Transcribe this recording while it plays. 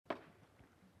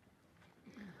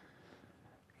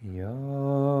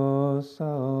Yosom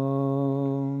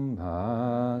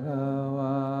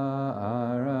Bhagava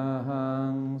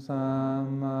Arahang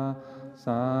Samma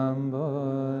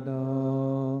Sambuddho.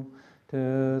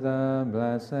 To the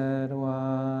Blessed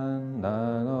One,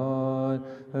 the Lord,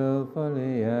 who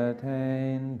fully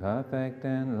attained perfect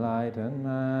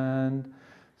enlightenment,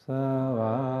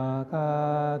 Savakato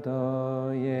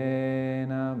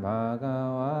Yena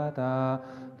Bhagavata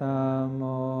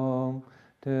Dhammom,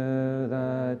 to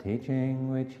the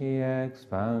teaching which he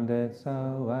expounded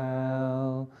so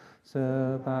well,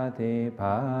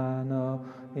 Supatipano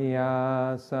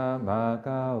Yasa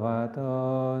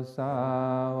Bhagavato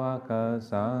Sāvaka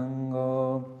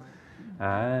Sangho,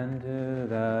 and to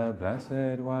the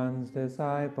Blessed One's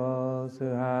disciples who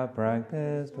have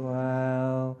practiced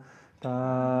well,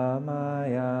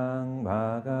 Tamayang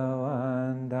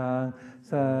Bhagavantang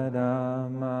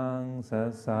Sadamang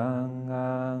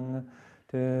Sasangang,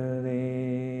 to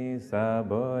thee, the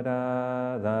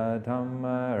Buddha, the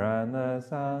Dhamma, and the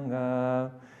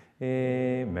Sangha,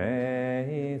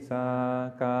 imehi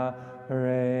saka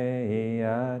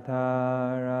reyatarang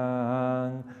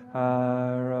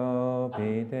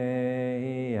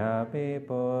aropitehi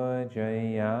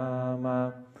apipujayama.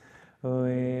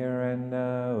 We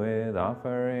render with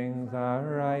offerings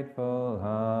our rightful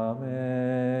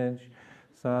homage.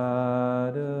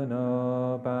 Sadhu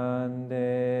no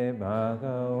bande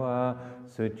bhagava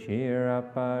suchira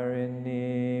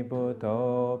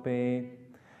parinibhutopi.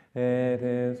 It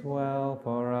is well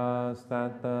for us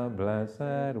that the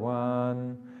Blessed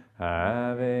One,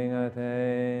 having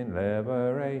attained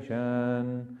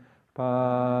liberation,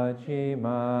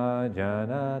 Pachima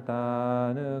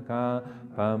Janatanuka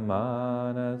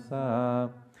Pamanasa,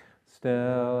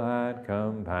 still had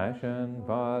compassion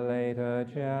for later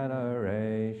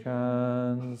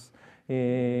generations.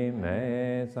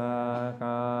 Ime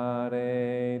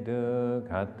sakare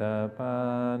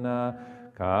dukhatapana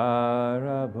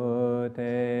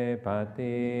karabhute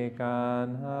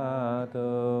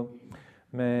patikanhatu.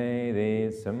 May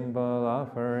these simple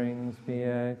offerings be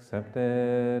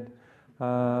accepted.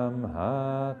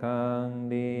 Amhakang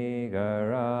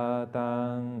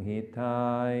digaratang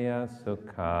hitaya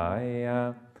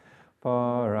sukhaya,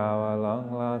 for our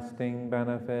long-lasting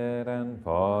benefit and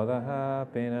for the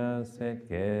happiness it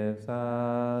gives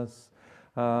us.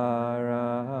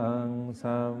 Arahang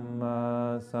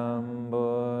Samma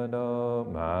Sambuddho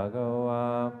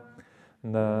Bhagava,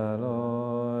 the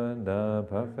Lord, the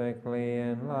perfectly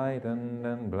enlightened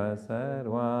and blessed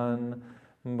One,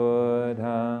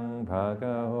 Buddhang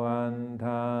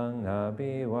Bhagavantang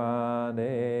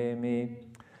Abhivademi.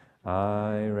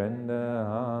 I render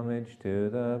homage to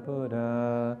the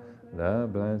Buddha, the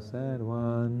Blessed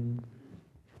One.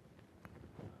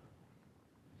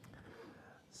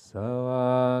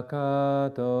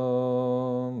 Savakato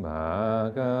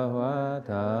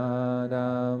Bhagavata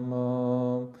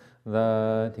Dhammom,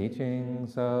 the teaching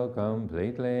so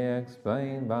completely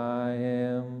explained by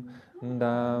him,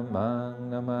 Dhammang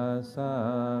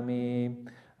Namasami,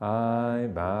 I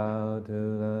bow to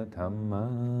the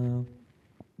Dhamma.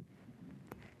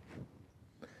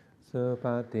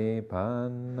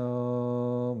 Supatipanno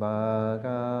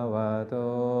Bhagavato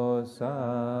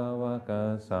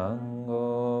Sāvaka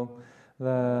Sangho,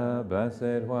 the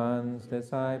Blessed One's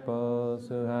disciples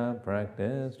who have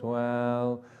practiced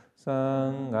well,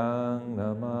 Sanghang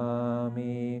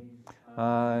Namami,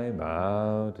 I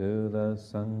bow to the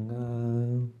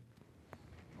Sangha.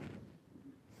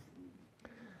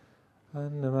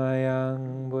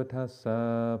 Annamayang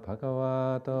Buddhassa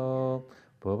Bhagavato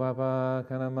Bhuvapa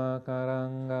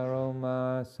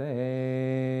Kanamakaranga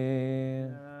Se.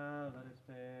 Let us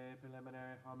pay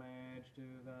preliminary homage to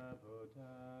the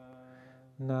Buddha.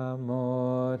 Namo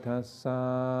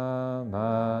tassa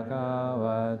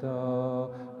bhagavato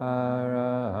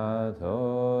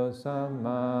arahato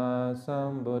samma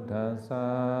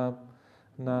sambuddhassa.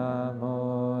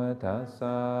 Namo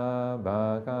tassa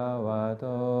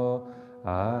bhagavato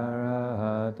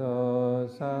arahato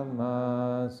samma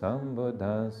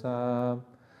sambuddhassa.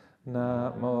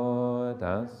 Namo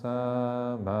tassa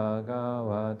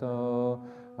bhagavato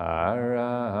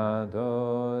arahato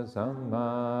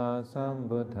samma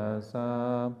sambuddhassa.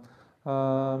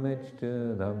 Homage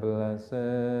to the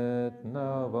blessed,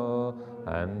 noble,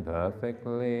 and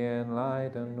perfectly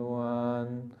enlightened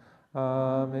One.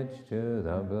 Homage to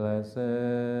the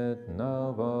blessed,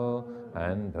 noble,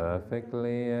 and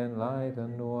perfectly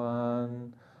enlightened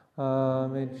One.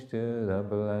 Homage to the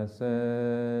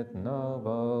blessed,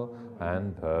 noble,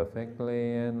 and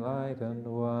perfectly enlightened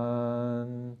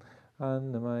One.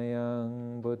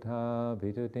 Annamayang Buddha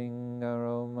Bituting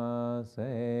Aroma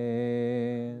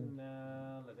Se.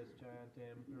 Now let us chant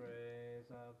in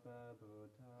praise of the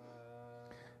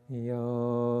Buddha.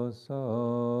 Yo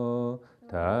so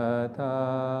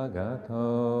Tathagato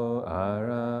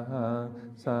Arahang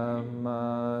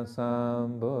Samma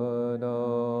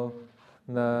Sambuddho.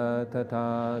 The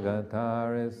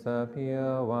Tathagata is the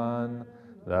pure one,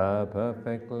 the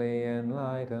perfectly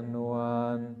enlightened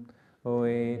one.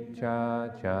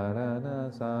 Viccha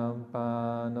Charana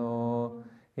Sampano.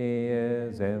 He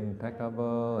is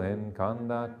impeccable in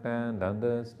conduct and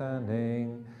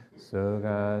understanding.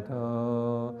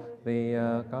 Sugato, the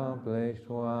accomplished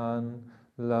one.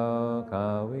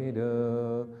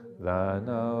 Lokavidu, the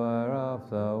knower of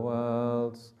the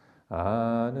worlds.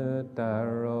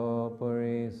 Anuttaro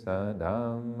Purisa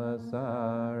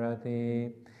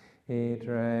Dhammasarati. He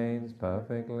trains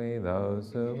perfectly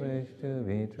those who wish to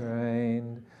be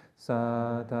trained.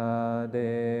 Sata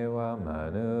Deva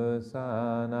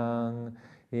Manusanang.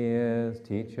 He is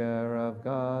teacher of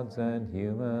gods and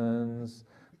humans.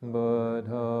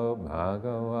 Buddho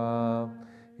Bhagava.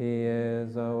 He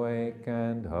is awake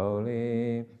and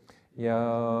holy.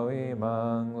 Yo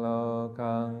imang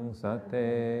lokang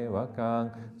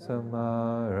satevakang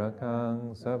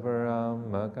samarakang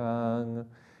sabramakang.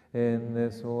 In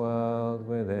this world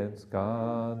with its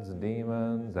gods,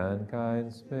 demons, and kind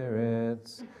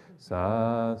spirits,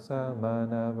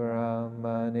 Sasamana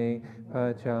Brahmani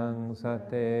Pachang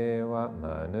Sateva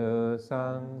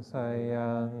Manusang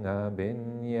Sayang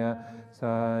Abinya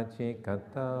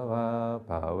Sachikatava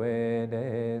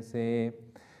Pavedesi.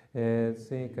 Its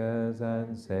seekers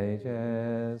and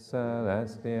sages,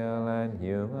 celestial and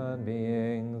human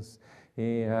beings,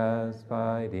 he has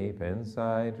by deep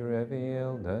insight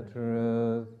revealed the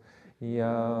truth.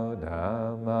 Yo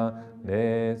Dhamma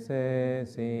Dese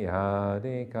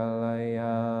Siyadi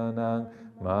Kalayanang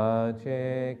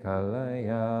Mache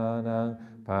Kalayanang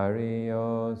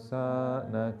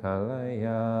Pariyosana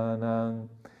Kalayanang.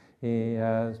 He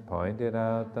has pointed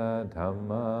out the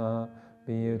Dhamma,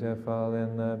 beautiful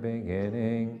in the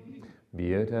beginning,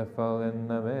 beautiful in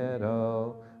the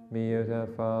middle,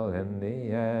 beautiful in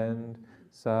the end.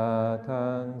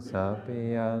 Satang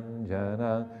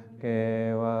Sapiyanjanang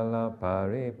Kevala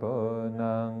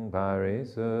Paripurnang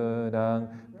Parisudang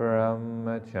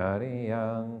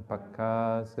Brahmachariyang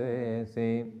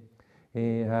Pakasesi.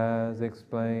 He has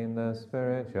explained the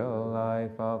spiritual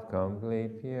life of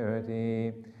complete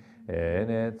purity in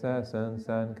its essence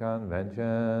and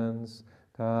conventions.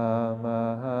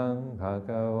 Tamahang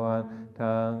Bhagavan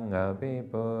Tang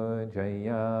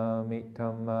Abhipujayami.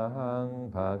 Tamahang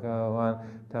Bhagavan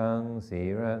Tang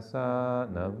Sirasa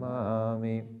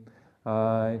Namami.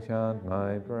 I chant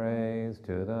my praise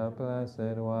to the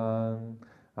Blessed One.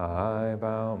 I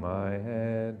bow my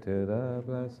head to the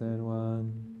Blessed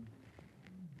One.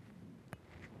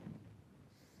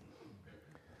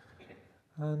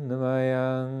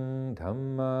 Annamayang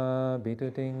Dhamma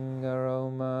Bituting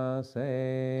Aroma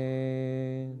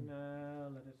Se. Now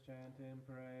let us chant in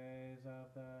praise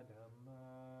of the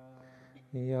Dhamma.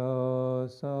 Yo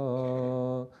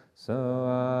so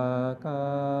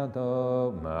Soakato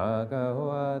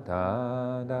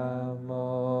Bhagavata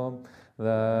Dhammo.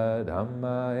 The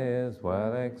Dhamma is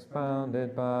well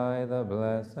expounded by the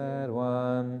Blessed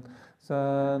One.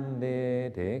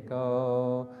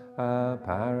 Sanditiko,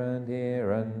 apparent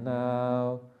here and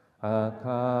now.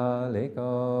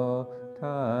 Akaliko,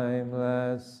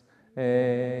 timeless.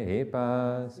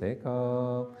 Ehipasiko,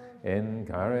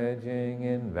 encouraging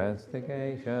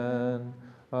investigation.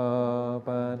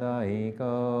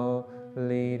 Opanaiko,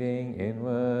 leading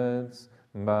inwards.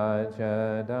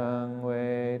 Bhajadang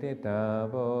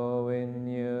veditabo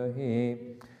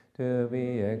vinyuhi, to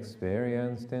be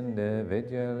experienced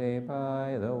individually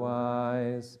by the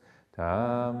wise.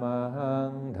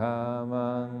 Tamahang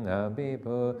Dhammang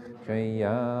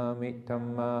Abhipujayami.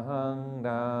 Tamahang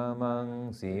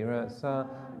Dhammang Sirasa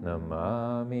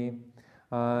Namami.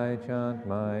 I chant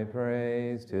my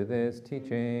praise to this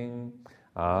teaching.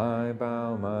 I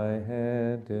bow my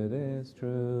head to this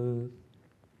truth.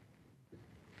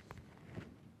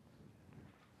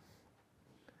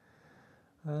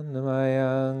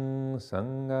 Annamayang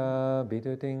Sangha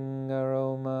Bituting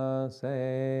Aroma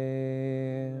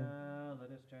Se. Now let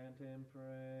us chant in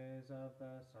praise of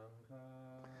the Sangha.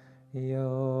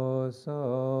 Yo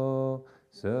so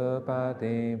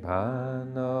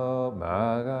Supatipano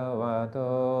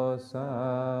Bhagavato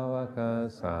Savaka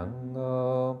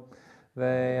Sangho.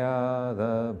 They are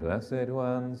the Blessed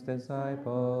One's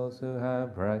disciples who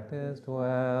have practiced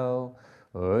well.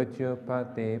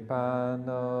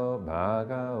 Ujjupatipanno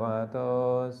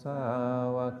bhagavato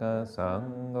sāvaka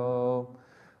sangho,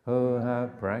 who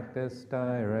have practiced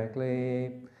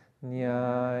directly.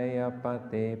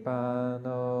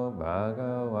 Nyayapatipanno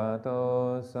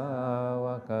bhagavato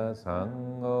sāvaka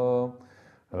sangho,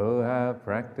 who have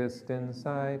practiced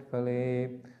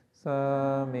insightfully.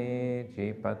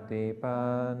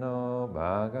 Samicipatipano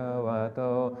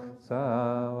bhagavato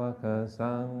sāvaka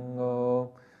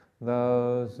sangho,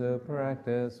 those who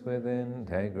practice with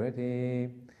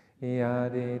integrity.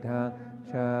 Yadidha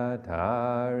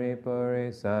chatari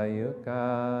purisa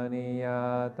yukani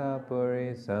yata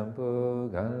purisa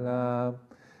pugala.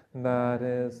 That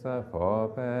is the four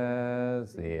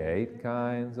pairs, the 8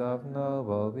 kinds of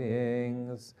noble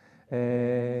beings.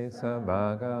 Esa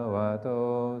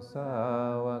bhagavato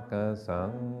sāvaka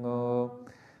sangho.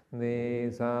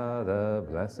 These are the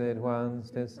Blessed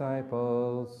One's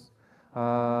disciples.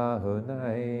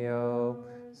 Ahunayo,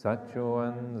 such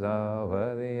ones are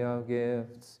worthy of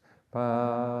gifts.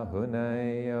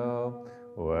 Pahunayo,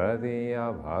 worthy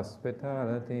of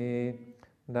hospitality.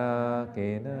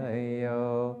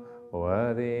 Dakinayo,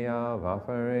 worthy of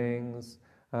offerings.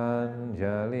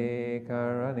 Anjali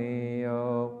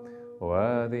Karaniyo,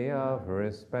 worthy of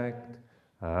respect.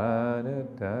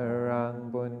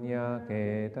 Anuttarang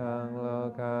punyaketang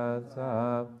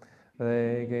lokatsa,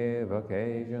 they give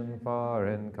occasion for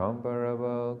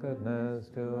incomparable goodness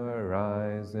to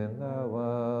arise in the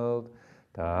world.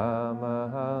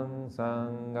 Tamahang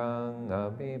sangang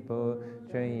apipu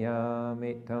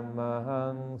chayami,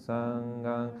 tamahang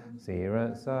sangang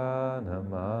sirasa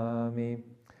namami.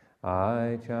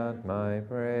 I chant my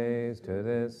praise to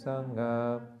this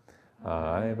Sangha.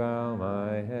 I bow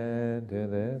my head to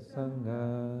this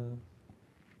Sangha.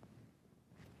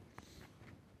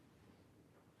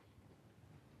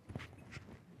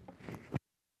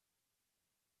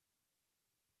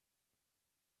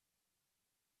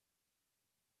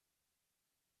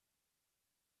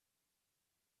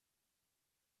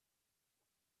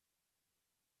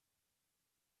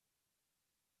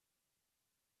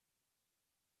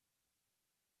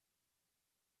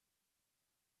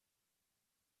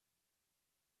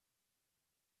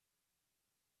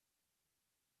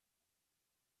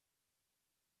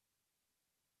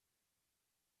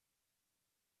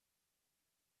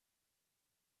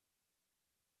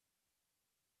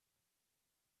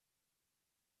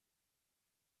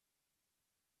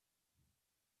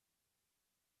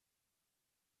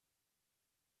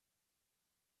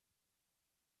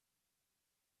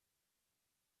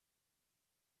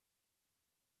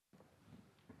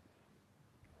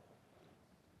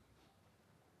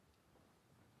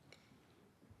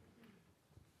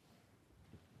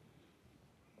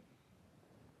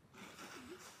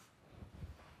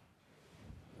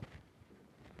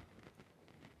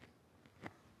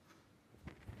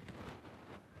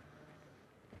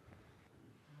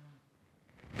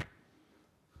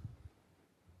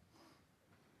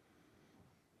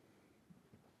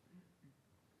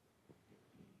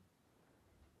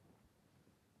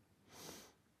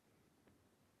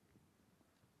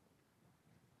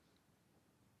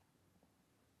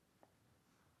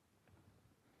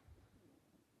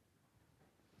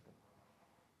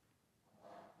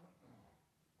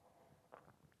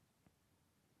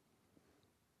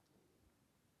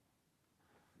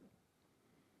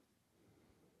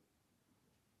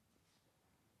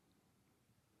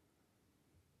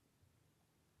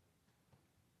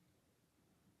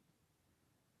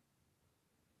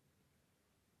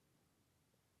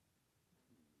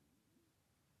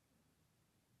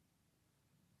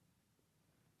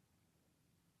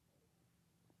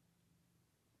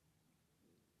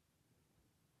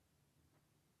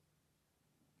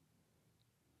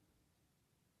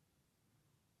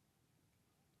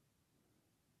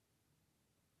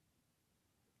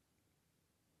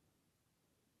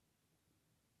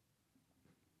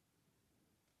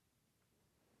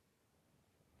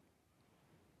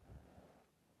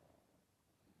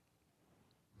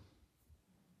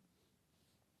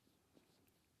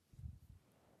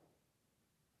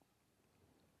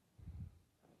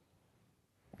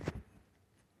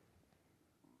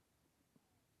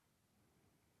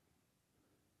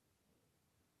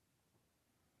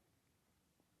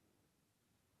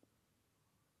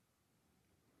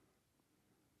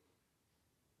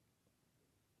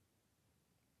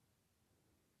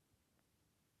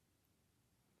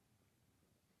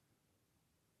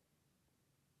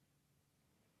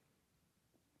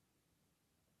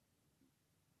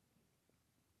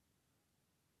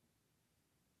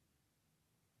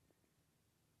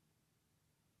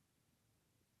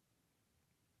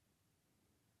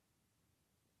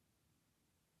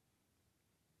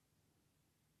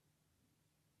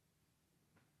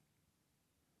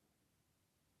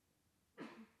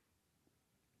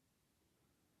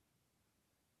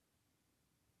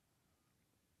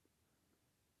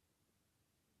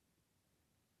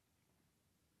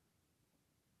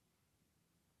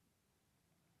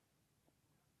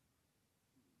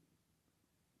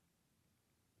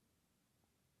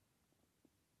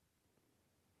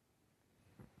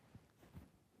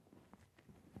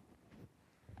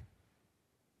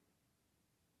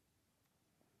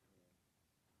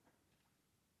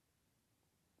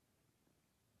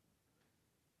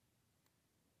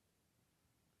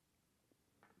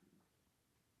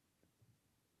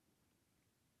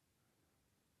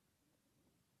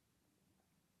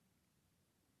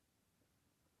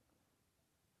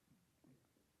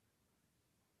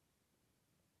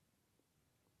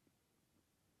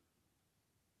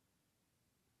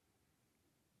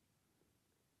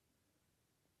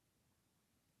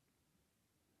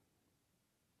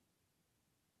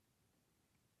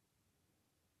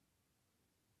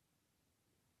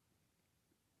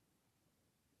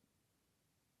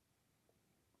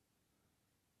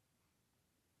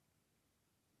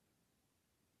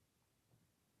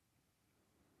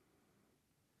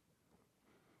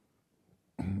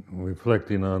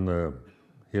 reflecting on the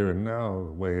here and now,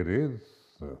 the way it is,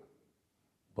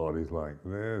 body's like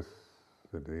this,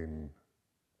 sitting,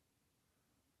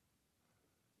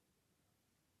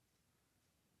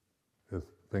 just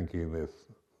thinking this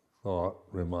thought,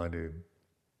 reminding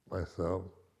myself,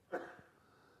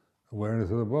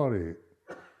 awareness of the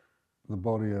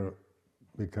body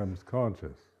becomes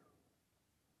conscious,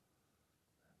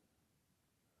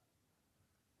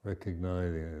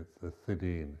 recognizing it's the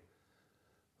sitting,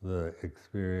 the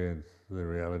experience, the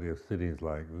reality of sitting is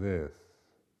like this.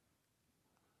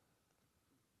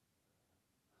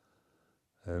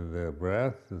 And the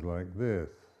breath is like this.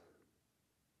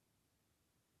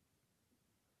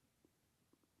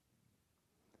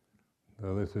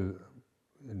 So this is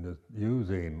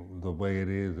using the way it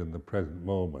is in the present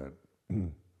moment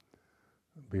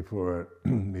before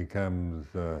it becomes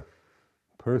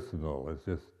personal. It's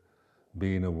just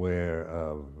being aware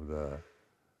of the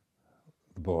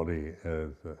body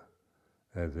as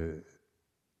it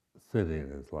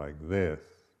sitting is like this.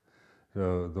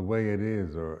 So the way it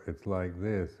is, or it's like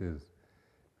this, is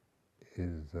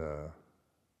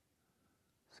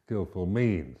skillful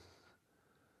means,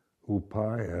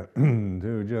 upaya,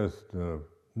 to just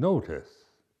notice.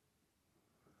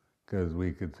 Because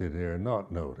we could sit here and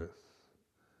not notice.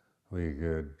 We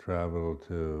could travel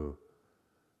to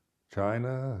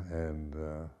China and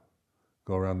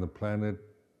go around the planet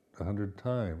 100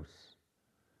 times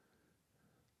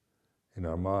in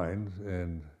our minds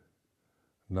and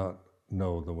not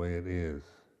know the way it is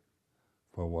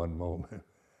for one moment.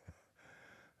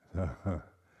 So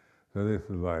this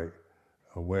is like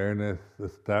awareness,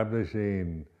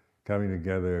 establishing, coming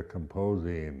together,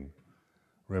 composing,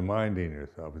 reminding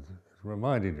yourself. It's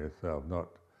reminding yourself, not,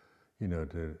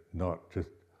 to not just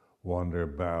wander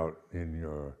about in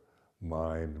your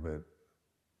mind, but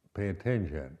pay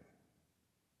attention.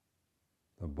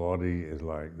 The body is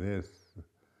like this.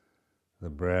 The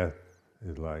breath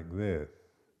is like this.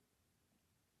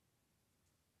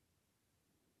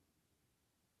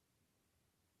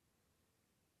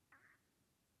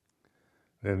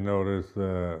 Then notice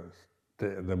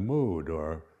the mood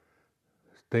or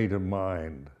state of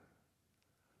mind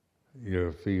you're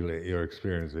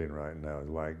experiencing right now is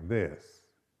like this.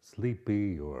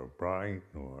 Sleepy or bright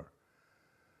or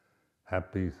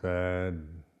happy, sad,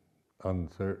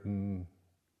 uncertain,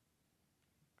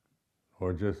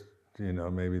 or just,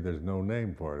 maybe there's no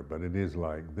name for it, but it is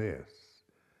like this.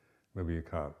 Maybe you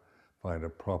can't find a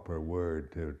proper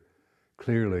word to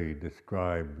clearly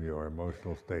describe your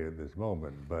emotional state at this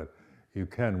moment, but you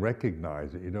can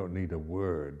recognize it. You don't need a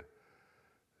word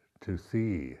to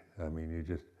see. I mean, you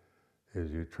just,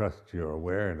 as you trust your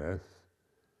awareness,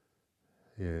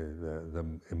 the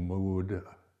mood,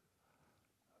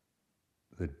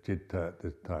 the citta at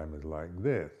this time is like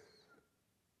this.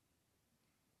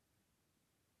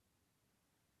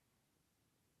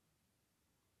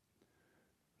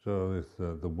 So this,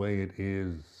 the way it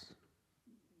is,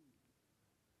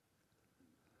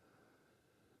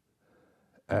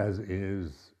 as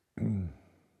is.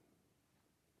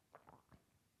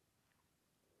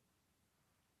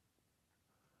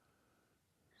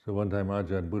 So one time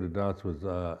Ajahn Buddhadas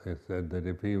said that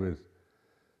if he was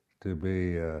to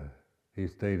be, he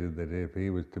stated that if he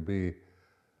was to be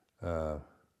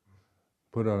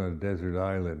put on a desert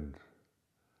island,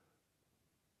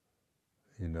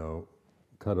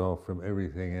 cut off from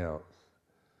everything else,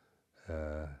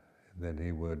 then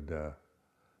he would, the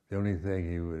only thing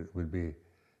he would be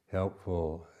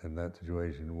helpful in that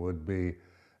situation would be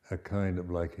a kind of,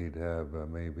 like he'd have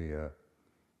maybe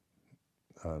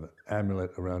an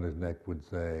amulet around his neck would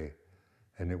say,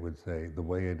 and it would say, the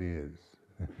way it is.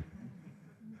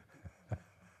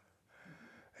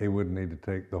 He wouldn't need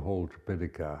to take the whole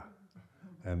Tripitaka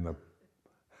and the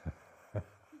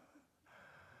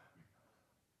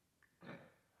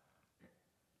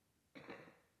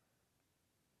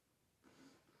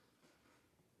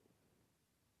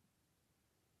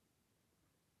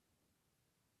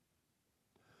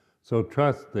So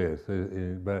trust this,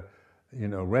 but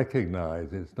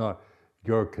recognize it's not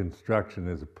your construction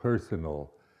as a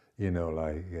personal,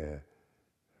 like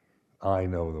I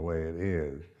know the way it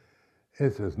is.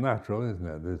 It's just natural, isn't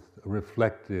it? This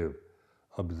reflective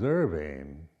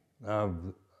observing of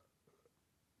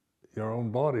your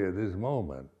own body at this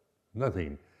moment.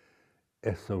 Nothing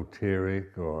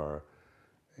esoteric or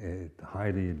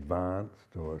highly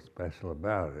advanced or special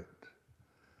about it.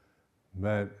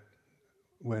 But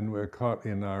when we're caught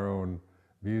in our own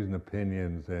views and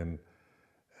opinions and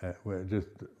we're just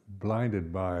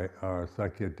blinded by our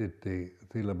Sakyaditti,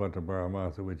 Thilabhata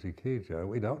Paramasa Vicikicca,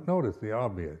 we don't notice the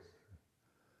obvious.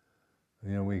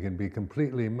 We can be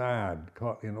completely mad,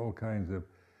 caught in all kinds of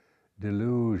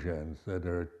delusions that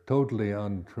are totally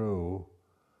untrue,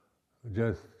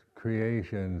 just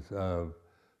creations of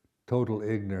total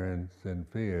ignorance and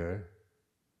fear,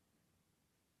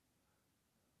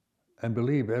 and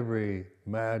believe every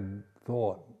mad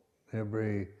thought,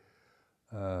 every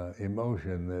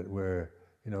emotion that we're,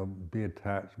 be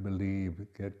attached, believe,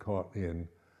 get caught in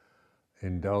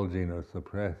indulging or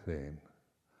suppressing.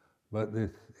 But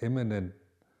this immanent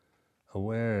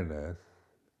awareness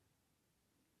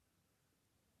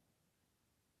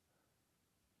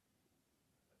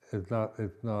it's not,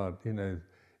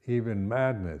 even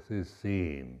madness is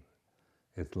seen.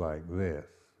 It's like this,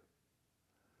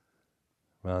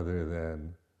 rather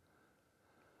than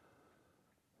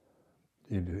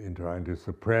in trying to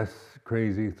suppress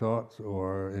crazy thoughts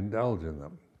or indulge in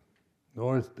them.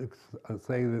 Or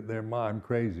say that I'm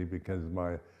crazy because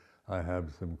I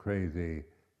have some crazy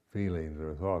feelings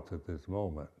or thoughts at this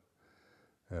moment.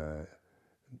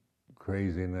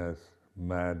 Craziness,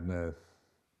 madness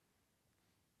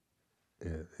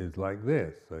is like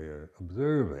this. So you're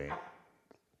observing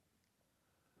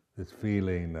this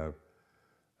feeling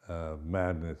of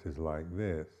madness is like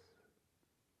this.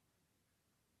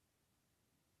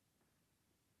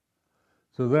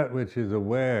 So that which is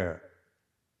aware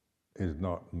is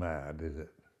not mad, is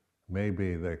it?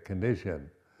 Maybe the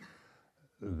condition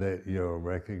that you're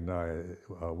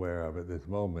aware of at this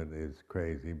moment is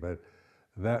crazy, but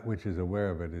that which is aware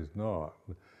of it is not.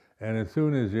 And as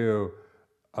soon as you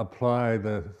apply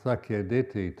the Sakya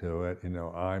Ditti to it,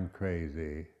 I'm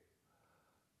crazy,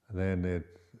 then it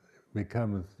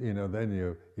becomes,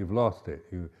 then you've lost it.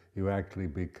 You actually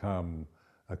become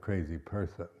a crazy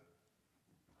person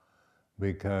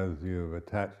because you've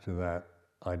attached to that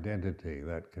identity,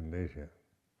 that condition.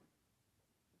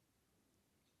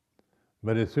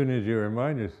 But as soon as you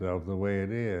remind yourself the way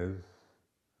it is,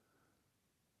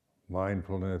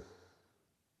 mindfulness,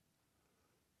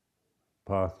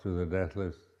 path to the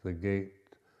deathless, the gate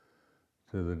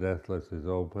to the deathless is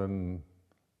open,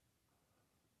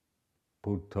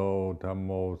 Putto,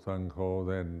 Dhammo, Sangho,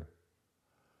 then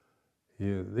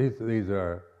these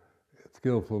are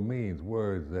skillful means,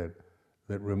 words that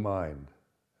remind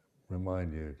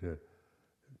you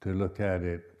to look at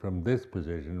it from this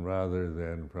position rather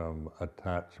than from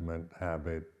attachment,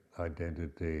 habit,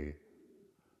 identity,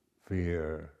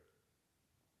 fear.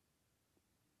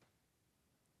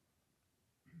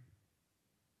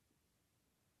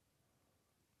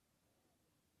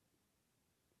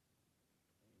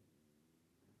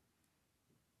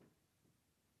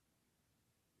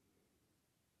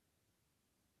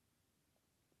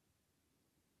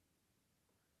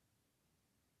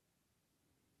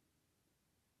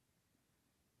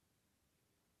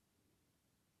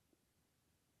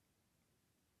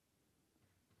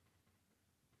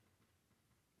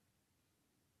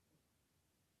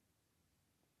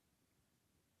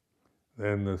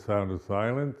 Then the sound of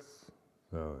silence.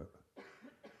 So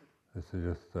this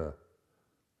is just a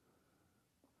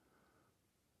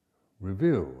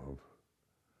review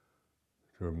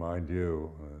to remind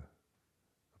you the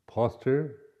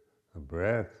posture, the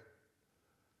breath.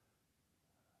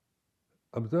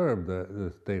 Observe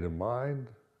the state of mind,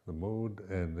 the mood,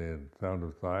 and the sound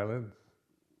of silence.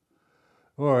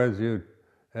 Or as you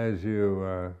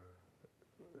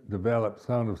develop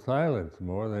sound of silence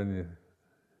more, then you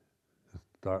just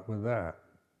start with that.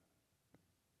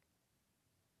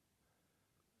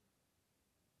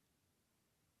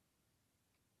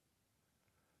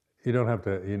 You don't have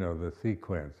to, the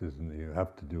sequence isn't, you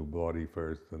have to do body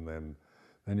first and then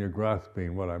you're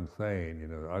grasping what I'm saying.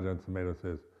 Ajahn Sumedho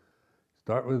says,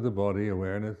 start with the body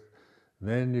awareness,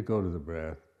 then you go to the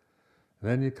breath,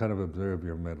 then you kind of observe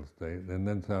your mental state, and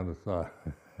then sound of silence.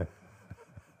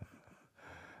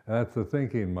 That's the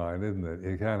thinking mind, isn't it?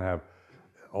 You can't have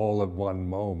all at one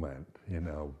moment,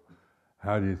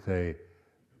 How do you say,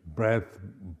 breath,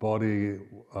 body,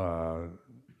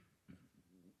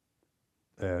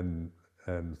 and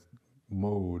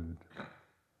mood,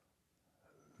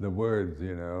 the words,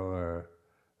 are,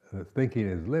 thinking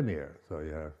is linear, so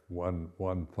you have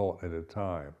one thought at a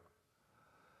time.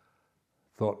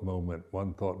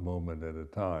 One thought moment at a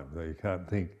time. So you can't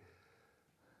think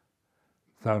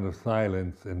sound of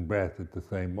silence and breath at the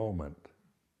same moment.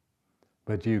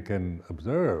 But you can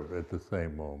observe at the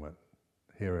same moment,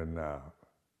 here and now.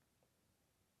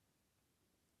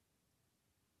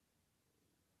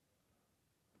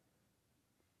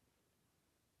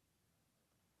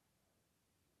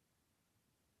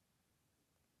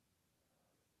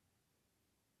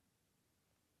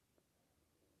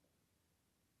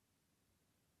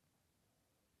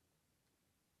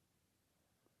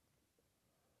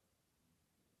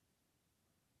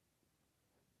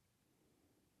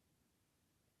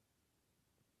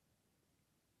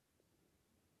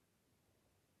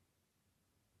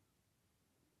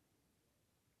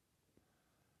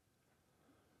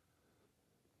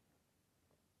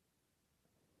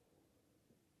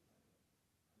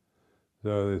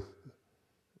 So this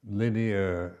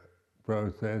linear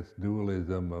process,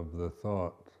 dualism of the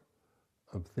thought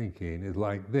of thinking is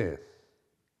like this.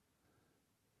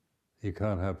 You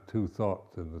can't have two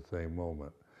thoughts in the same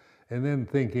moment. And then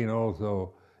thinking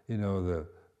also, the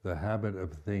habit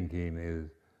of thinking is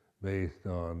based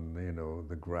on,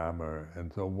 the grammar,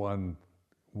 and so one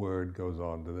word goes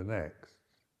on to the next.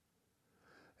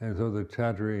 And so the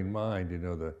chattering mind,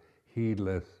 the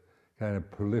heedless kind of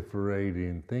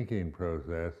proliferating thinking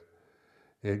process,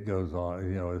 it goes on,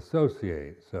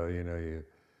 associate. So, you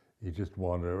just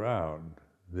wander around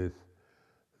this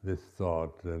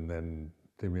thought and then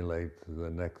stimulates the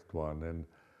next one and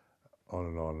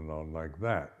on like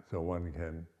that. So one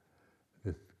can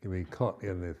be caught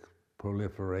in this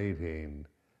proliferating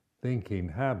thinking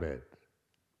habit.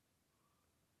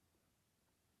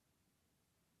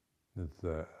 It's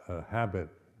a habit,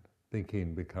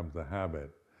 thinking becomes a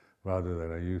habit rather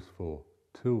than a useful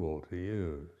tool to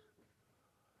use.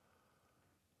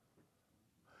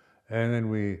 And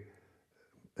then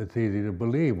it's easy to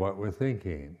believe what we're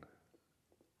thinking.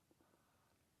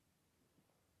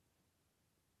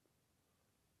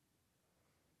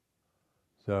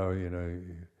 So,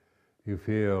 you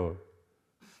feel,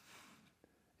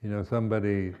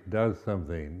 somebody does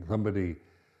something, somebody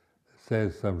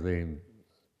says something,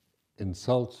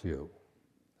 insults you,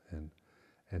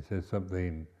 and says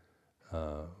something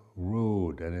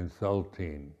rude and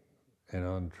insulting and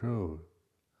untrue.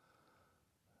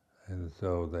 And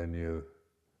so then you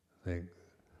think,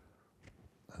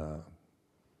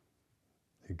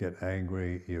 you get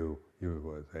angry, you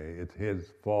say, it's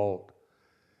his fault,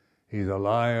 he's a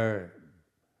liar,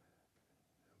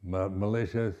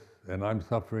 malicious, and I'm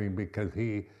suffering because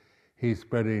he's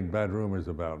spreading bad rumors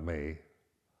about me.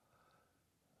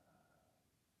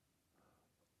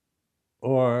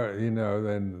 Or,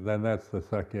 then that's the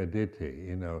Sakya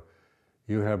Ditti,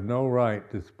 you have no right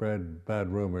to spread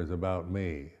bad rumors about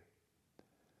me.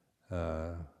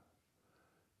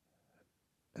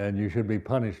 And you should be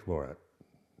punished for it.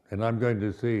 And I'm going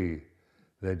to see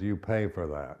that you pay for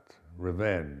that.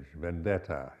 Revenge,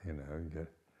 vendetta,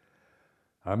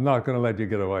 I'm not going to let you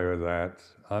get away with that.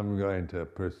 I'm going to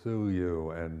pursue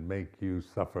you and make you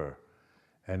suffer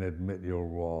and admit you're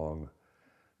wrong.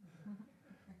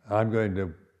 I'm going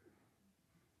to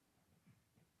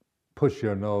push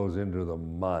your nose into the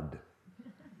mud,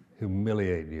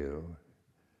 humiliate you,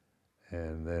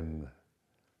 and then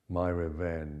my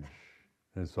revenge.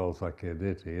 It's all Sakya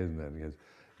Ditti, isn't it? Because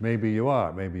maybe you're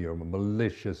a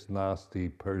malicious, nasty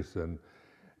person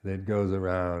that goes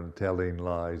around telling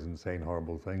lies and saying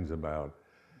horrible things about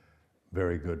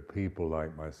very good people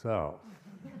like myself.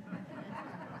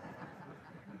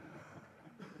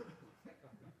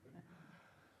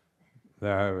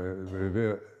 Now,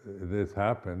 if this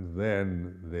happens,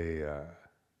 then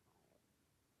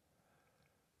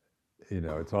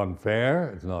it's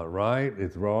unfair, it's not right,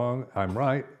 it's wrong, I'm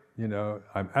right,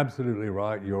 I'm absolutely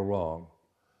right, you're wrong.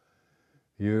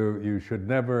 You should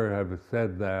never have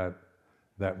said that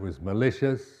was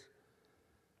malicious,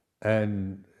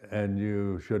 and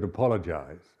you should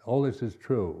apologize. All this is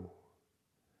true.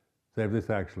 Say if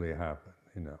this actually happened,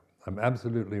 I'm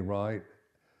absolutely right,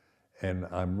 and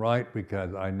I'm right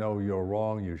because I know you're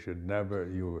wrong. You should never.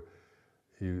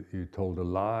 You told a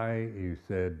lie. You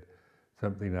said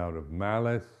something out of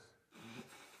malice,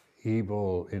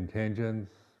 evil intentions,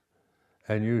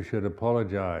 and you should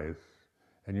apologize,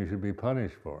 and you should be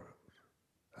punished for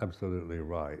it. Absolutely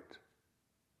right.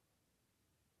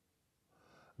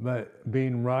 But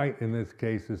being right in this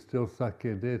case is still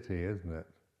Sakya Ditti, isn't it?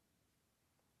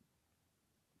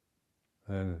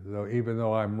 And so even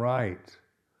though I'm right,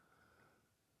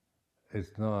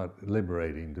 it's not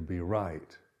liberating to be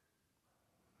right.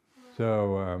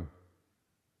 So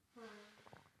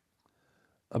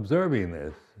observing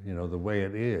this, the way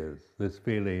it is, this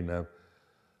feeling of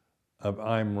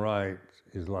I'm right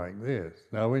is like this.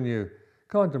 Now when you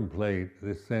contemplate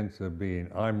this sense of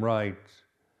being I'm right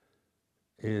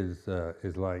is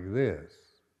like this.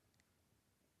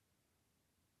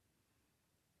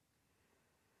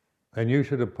 And you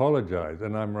should apologize,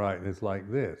 and I'm right, it's like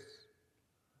this.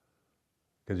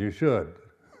 Because you should.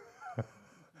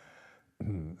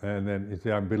 And then you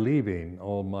see, I'm believing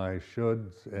all my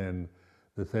shoulds and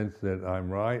the sense that I'm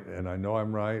right, and I know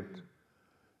I'm right.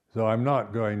 So I'm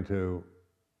not going to,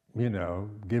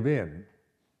 give in.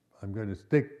 I'm going to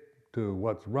stick to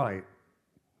what's right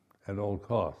at all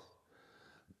costs.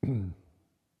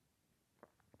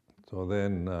 So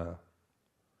then,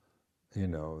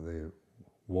 the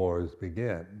wars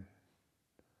begin.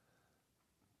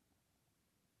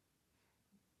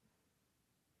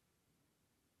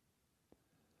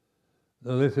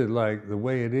 So this is like the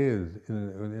way it is,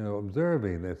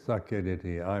 observing this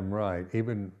sakyaditi, I'm right,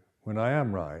 even when I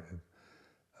am right,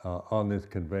 on this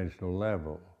conventional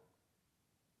level,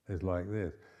 is like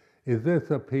this. Is this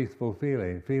a peaceful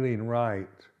feeling? Feeling right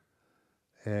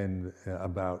and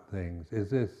about things.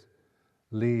 Is this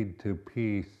lead to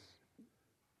peace,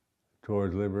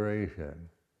 towards liberation?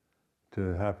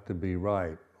 To have to be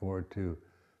right, or to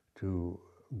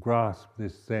grasp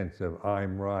this sense of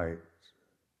I'm right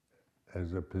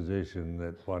as a position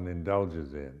that one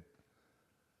indulges in.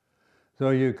 So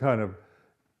you kind of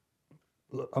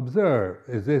observe,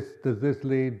 does this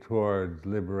lead towards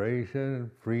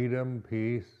liberation, freedom,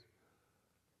 peace?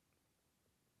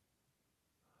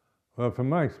 Well, from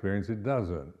my experience, it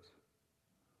doesn't.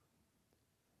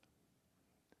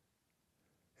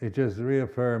 It just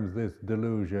reaffirms this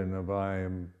delusion of I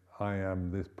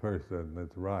am this person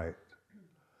that's right,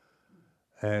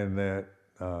 and that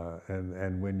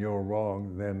and when you're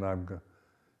wrong, then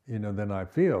then I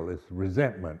feel this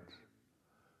resentment,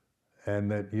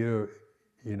 and that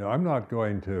I'm not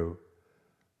going to,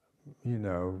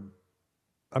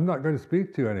 I'm not going to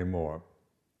speak to you anymore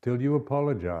till you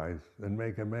apologize and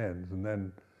make amends, and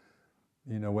then,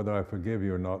 whether I forgive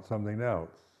you or not, something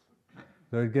else.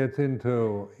 So it gets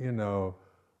into,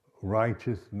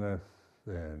 righteousness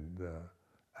and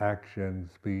action,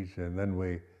 speech, and then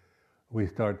we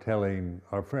start telling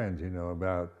our friends,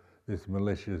 about this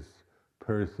malicious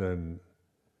person,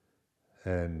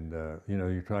 and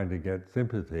you're trying to get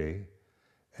sympathy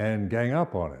and gang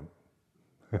up on him.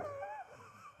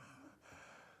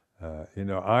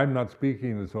 I'm not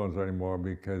speaking to so-and-so anymore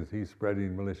because he's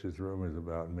spreading malicious rumors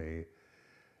about me.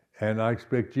 And I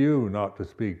expect you not to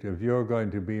speak to, if you're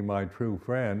going to be my true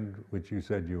friend, which you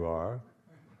said you are,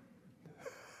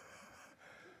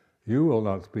 you will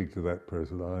not speak to that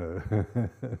person either.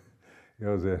 It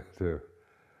goes into,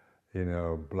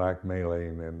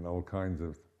 blackmailing and all kinds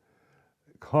of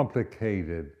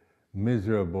complicated,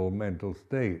 miserable mental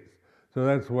states. So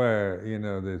that's where,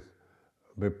 this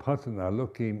vipassana,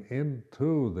 looking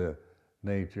into the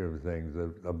nature of things,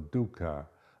 of dukkha,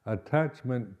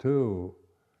 attachment to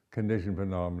conditioned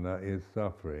phenomena is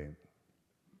suffering.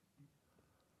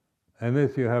 And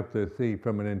this you have to see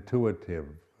from an intuitive,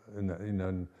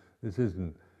 this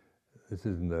isn't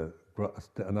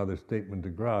another statement to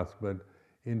grasp, but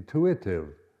intuitive,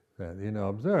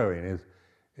 observing is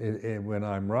when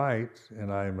I'm right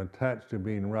and I'm attached to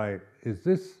being right, is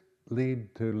this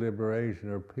lead to liberation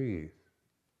or peace?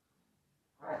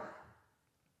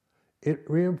 It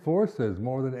reinforces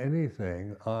more than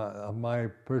anything my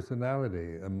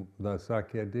personality, the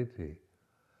sakyaditi.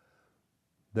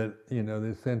 That,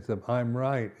 this sense of I'm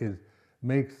right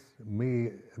makes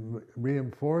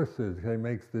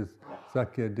this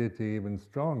sakyaditi even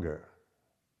stronger.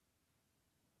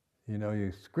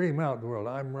 You scream out the world,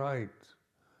 I'm right.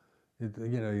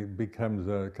 It becomes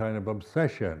a kind of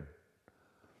obsession.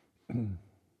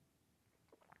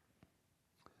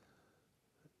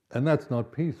 And that's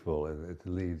not peaceful. It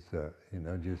leads to,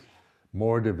 just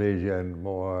more division,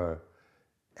 more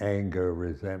anger,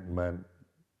 resentment,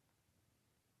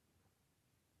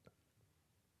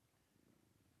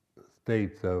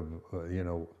 states of,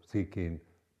 seeking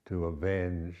to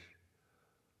avenge,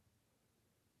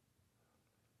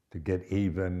 to get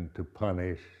even, to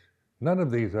punish. None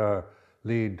of these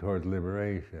lead towards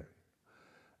liberation.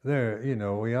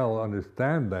 We all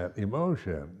understand that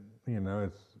emotion.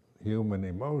 It's human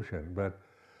emotion, but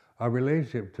our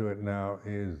relationship to it now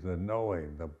is the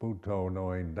knowing, the Bhutto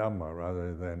knowing Dhamma,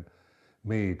 rather than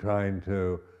me trying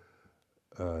to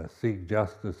seek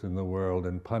justice in the world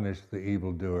and punish the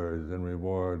evildoers and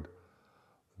reward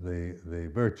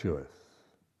the virtuous.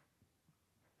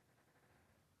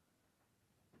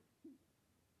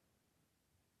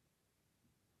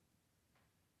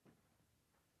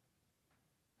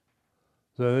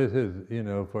 So this is,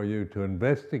 for you to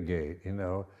investigate,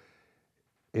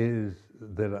 is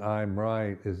that I'm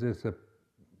right, is this a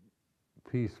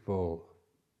peaceful,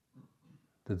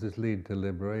 does this lead to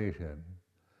liberation?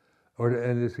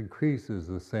 And this increases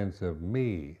the sense of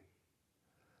me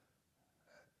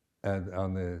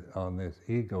on this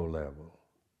ego level.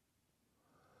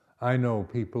 I know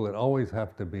people that always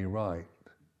have to be right.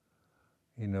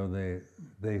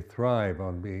 They thrive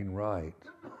on being right,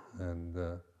 and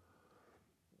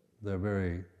they're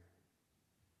very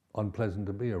unpleasant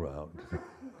to be around.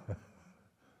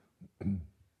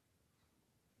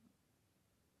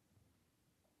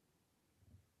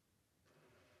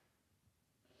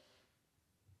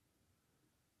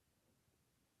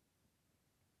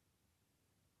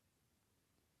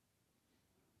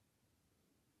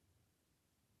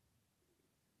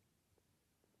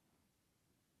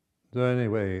 So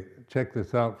anyway, check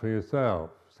this out for yourself.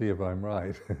 See if I'm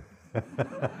right.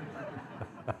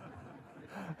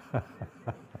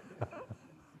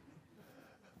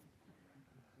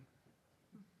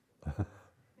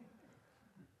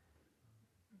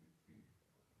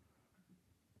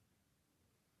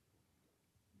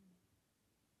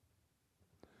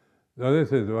 So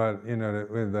this is what,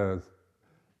 with the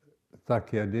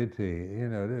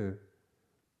Sakyaditi,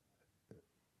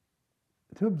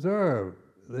 to observe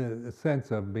the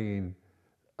sense of being,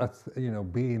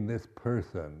 being this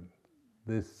person,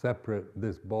 this separate,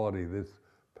 this body, this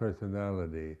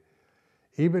personality,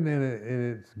 even in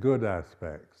its good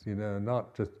aspects,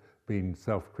 not just being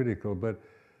self-critical, but,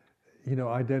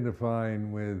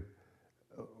 identifying with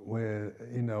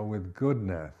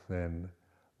goodness and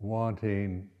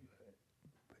wanting,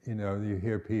 you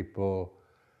hear people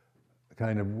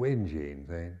kind of whinging,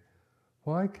 saying,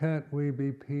 why can't we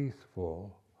be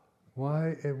peaceful?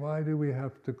 Why do we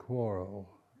have to quarrel?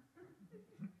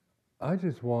 I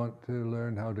just want to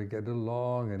learn how to get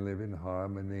along and live in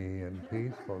harmony and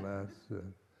peacefulness.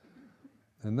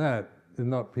 And that is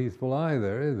not peaceful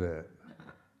either, is it?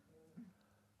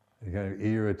 A kind of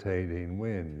irritating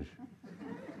whinge.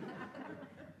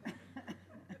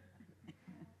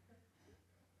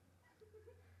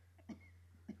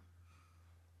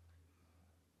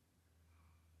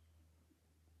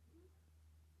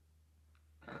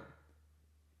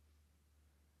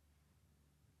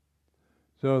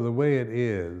 So the way it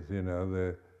is,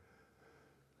 the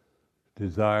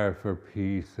desire for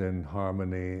peace and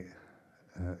harmony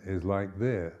is like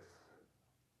this.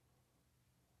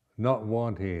 Not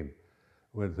wanting,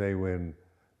 let's say when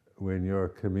your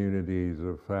communities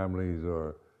or families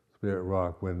or spirit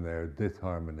rock, when they're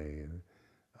disharmony,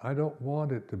 I don't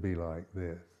want it to be like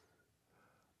this.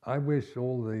 I wish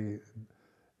all the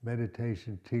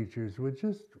meditation teachers would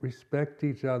just respect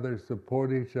each other,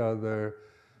 support each other,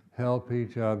 help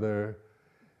each other,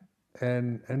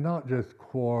 and not just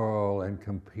quarrel and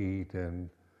compete and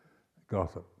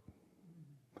gossip.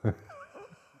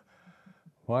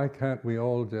 Why can't we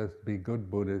all just be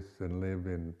good Buddhists and live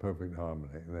in perfect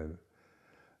harmony?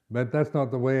 But that's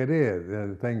not the way it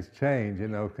is. Things change,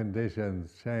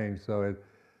 conditions change, so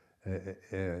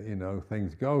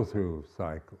things go through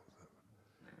cycles.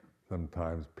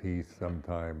 Sometimes peace,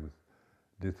 sometimes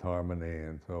disharmony,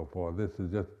 and so forth. This is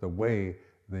just the way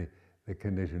the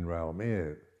conditioned realm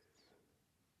is.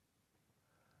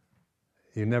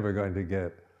 You're never going to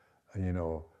get,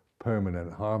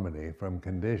 permanent harmony from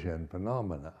conditioned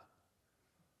phenomena.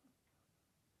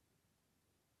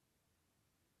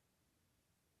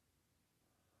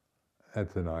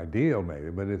 That's an ideal maybe,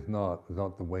 but it's not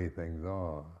the way things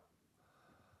are.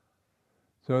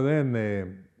 So then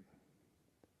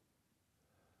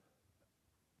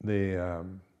the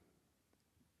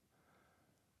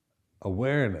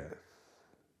awareness,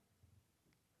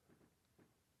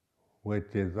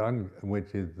 which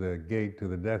is the gate to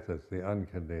the deathless, the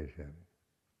unconditioned.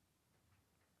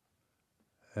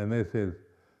 And this is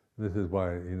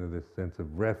why, this sense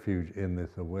of refuge in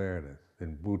this awareness,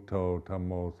 in Bhutto,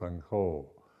 Dhammo, Sangho.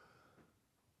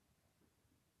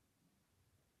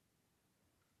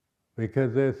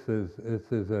 Because this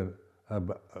is a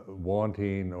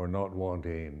wanting or not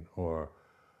wanting, or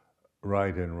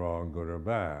right and wrong, good or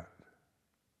bad.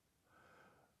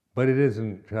 But it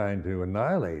isn't trying to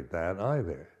annihilate that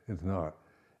either. It's not,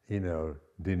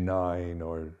 denying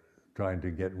or trying to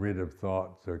get rid of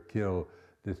thoughts or kill,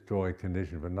 destroy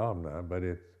conditioned phenomena, but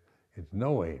it's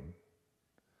knowing.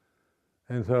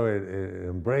 And so it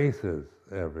embraces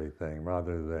everything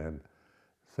rather than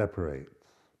separates.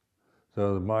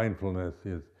 So the mindfulness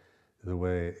is the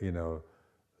way,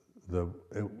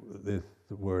 this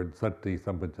word sati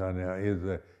sampajanya is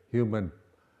a human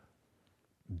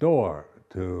door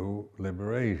to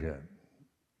liberation.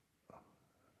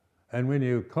 And when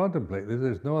you contemplate this,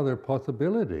 there's no other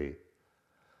possibility.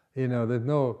 You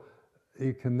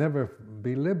can never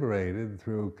be liberated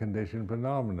through conditioned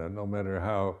phenomena, no matter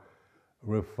how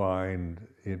refined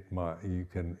you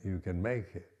can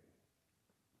make it.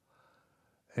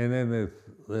 And then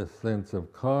this sense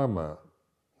of karma,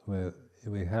 where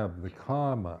we have the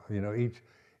karma.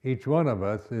 Each one of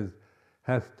us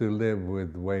has to live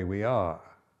with the way we are.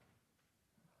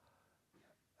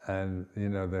 And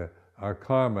our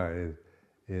karma is,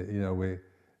 we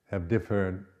have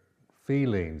different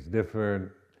feelings,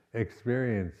 different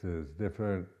experiences,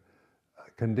 different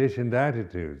conditioned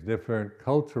attitudes, different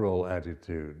cultural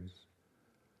attitudes,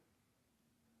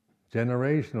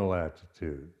 generational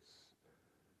attitudes,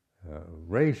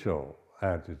 racial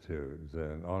attitudes,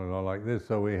 and on like this.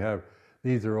 So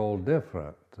these are all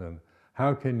different. And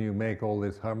how can you make all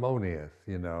this harmonious,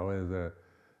 as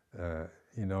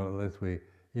unless we,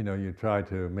 you try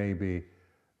to maybe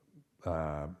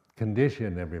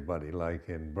condition everybody, like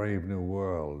in Brave New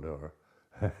World, or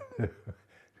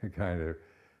to kind of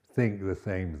think the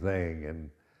same thing, and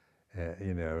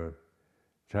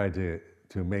try to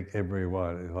make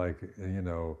everyone like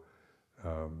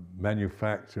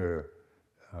manufacture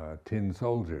tin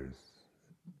soldiers.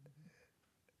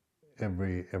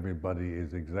 Everybody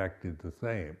is exactly the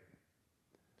same.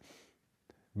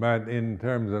 But in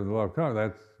terms of the law of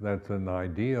karma, that's an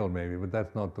ideal maybe, but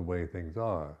that's not the way things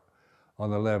are.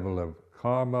 On the level of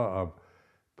karma, of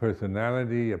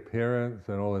personality, appearance,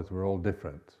 and all this, we're all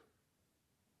different.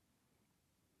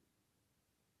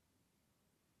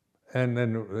 And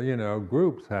then,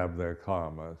 groups have their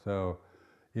karma. So,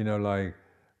 like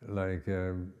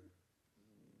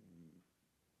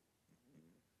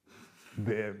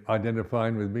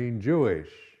identifying with being Jewish,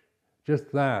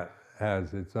 just that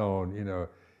has its own,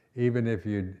 even if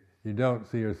you don't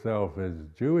see yourself as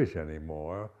Jewish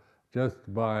anymore, just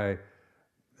by,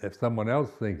 if someone else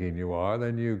thinking you are,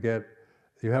 then you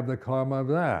have the karma of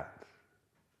that.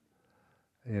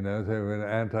 So when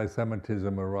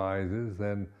anti-Semitism arises,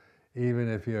 then even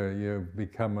if you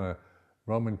become a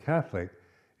Roman Catholic,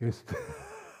 you're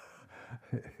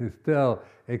still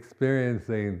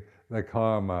experiencing the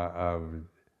karma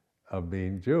of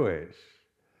being Jewish,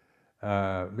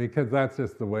 because that's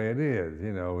just the way it is.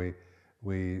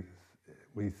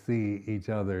 We see each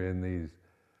other in these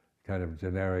kind of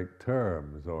generic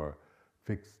terms or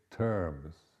fixed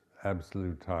terms,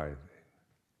 absolutizing.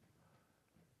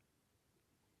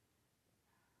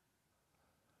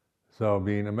 So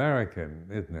being American,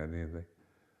 isn't it? You think,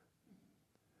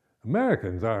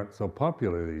 Americans aren't so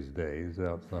popular these days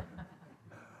outside.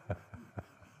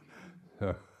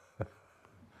 So,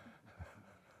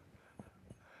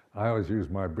 I always use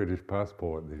my British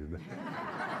passport these days.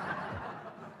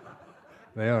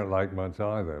 They aren't like much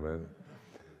either,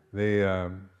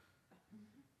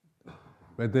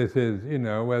 but this is,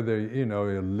 whether,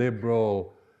 you're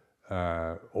liberal,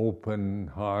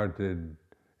 open-hearted,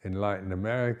 enlightened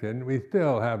American, we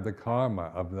still have the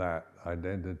karma of that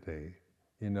identity,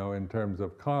 in terms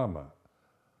of karma.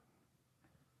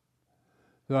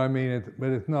 So I mean, but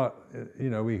it's not,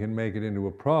 we can make it into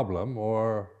a problem,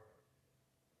 or,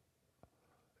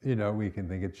 we can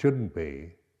think it shouldn't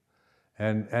be.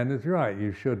 And it's right,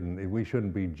 we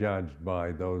shouldn't be judged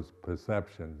by those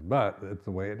perceptions, but it's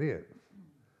the way it is.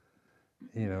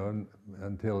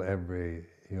 Until every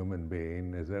human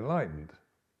being is enlightened.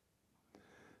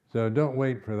 So don't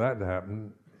wait for that to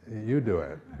happen, you do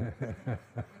it.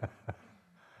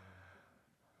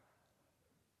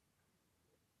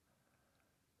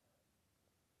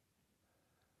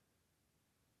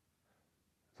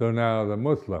 So now the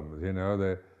Muslims,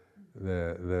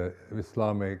 the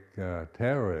Islamic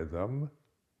terrorism,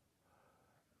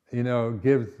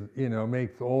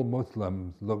 makes all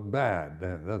Muslims look bad,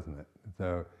 doesn't it?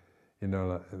 So,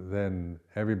 then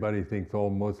everybody thinks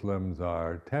all Muslims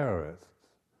are terrorists.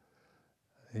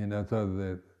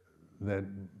 So that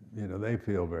they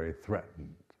feel very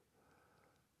threatened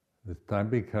this time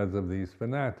because of these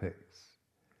fanatics.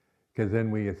 Because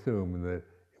then we assume that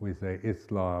we say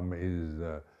Islam is,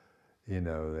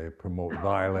 they promote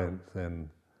violence, and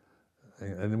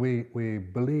we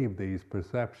believe these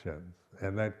perceptions,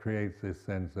 and that creates this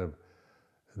sense of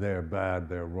they're bad,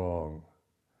 they're wrong,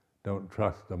 don't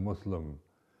trust a Muslim.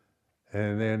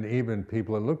 And then even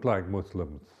people that look like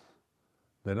Muslims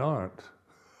that aren't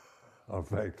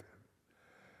affected.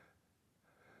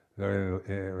 So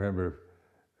I remember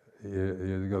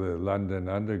you go to the London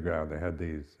Underground, they had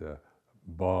these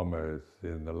bombers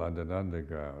in the London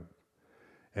Underground.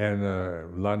 And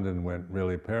London went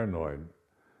really paranoid.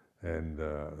 And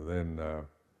then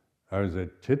I was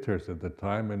at Chitters at the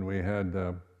time, and we had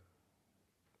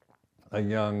a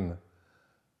young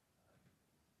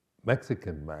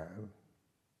Mexican man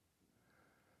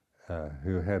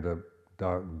who had a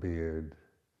dark beard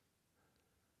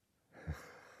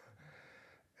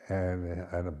and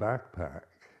a backpack,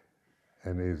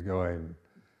 and he's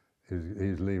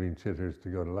leaving Chitters to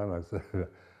go to London. I said,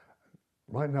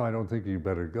 right now I don't think you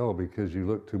better go because you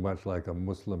look too much like a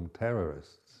Muslim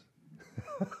terrorist.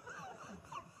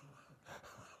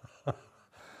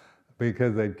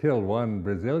 Because they'd killed one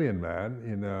Brazilian man,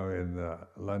 in the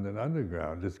London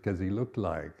Underground, just because he looked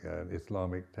like an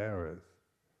Islamic terrorist.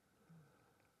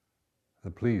 The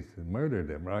police had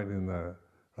murdered him right in the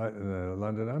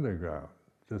London Underground,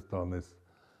 just on this,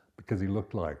 because he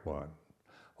looked like one.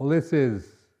 Well, this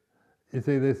is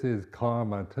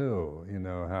karma too.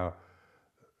 How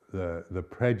the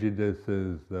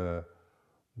prejudices, the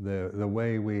the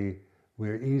way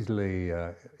we're easily,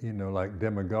 like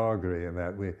demagoguery, and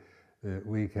that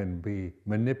we can be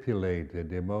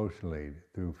manipulated emotionally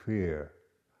through fear.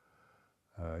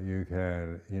 You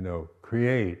can,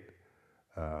 create,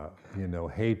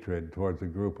 hatred towards a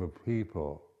group of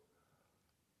people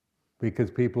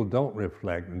because people don't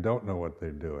reflect and don't know what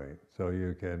they're doing. So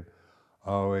you can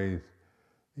always,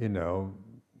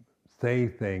 say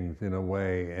things in a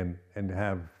way and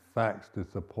have facts to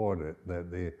support it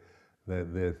that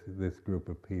this group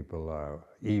of people are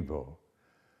evil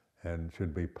and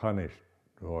should be punished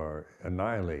or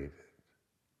annihilated.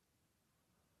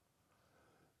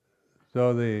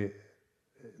 So the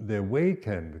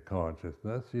awakened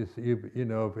consciousness,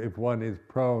 if one is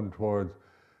prone towards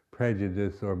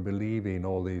prejudice or believing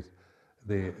all these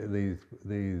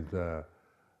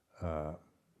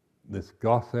this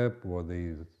gossip or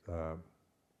these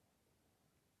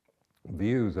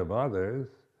views of others,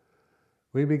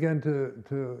 we begin to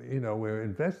we're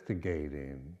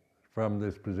investigating from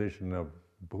this position of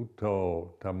Bhutto,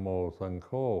 Tammo,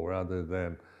 Sangho, rather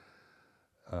than,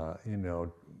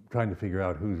 trying to figure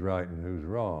out who's right and who's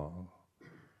wrong.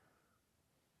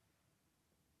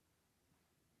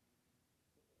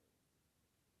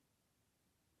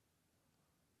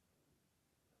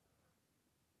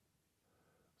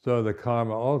 So the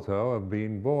karma also of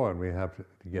being born, we have to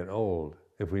get old.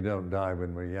 If we don't die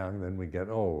when we're young, then we get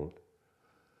old.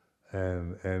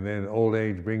 And then old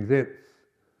age brings its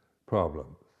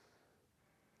problems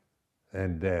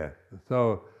and death.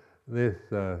 So this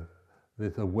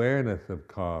awareness of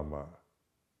karma,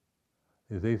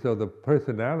 you see, so the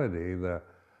personality, the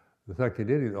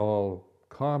Sakyadhita is all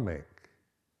karmic.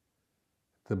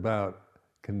 It's about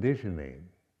conditioning.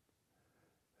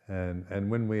 And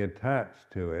when we attach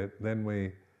to it, then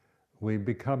we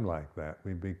become like that.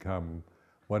 We become,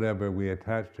 whatever we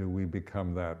attach to, we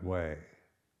become that way.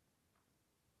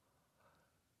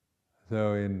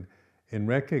 So in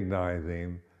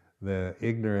recognizing the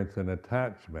ignorance and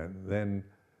attachment, then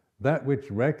that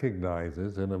which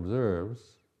recognizes and observes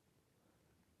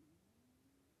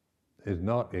is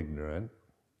not ignorant,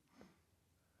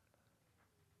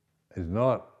 is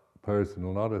not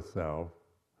personal, not a self,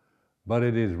 but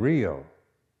it is real.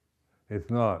 It's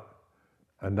not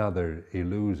another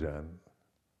illusion.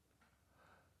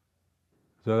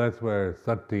 So that's where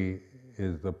sati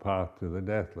is the path to the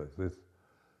deathless. This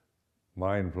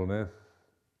mindfulness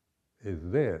is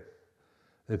this.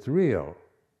 It's real.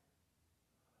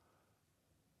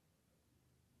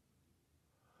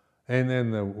 And then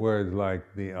the words like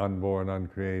the unborn,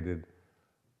 uncreated,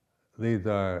 these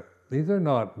are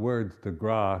not words to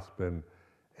grasp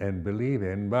and believe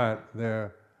in, but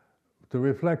they're to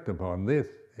reflect upon. This,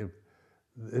 if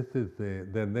this is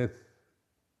then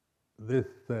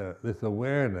this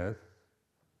awareness,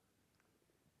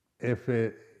 if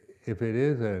it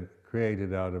isn't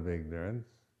created out of ignorance,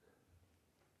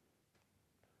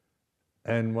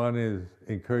 and one is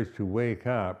encouraged to wake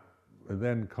up,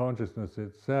 then consciousness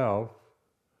itself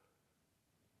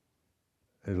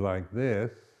is like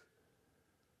this.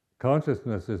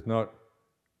 Consciousness is not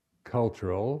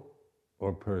cultural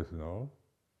or personal.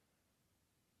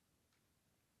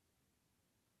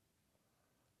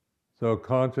 So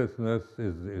consciousness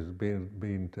is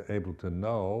being able to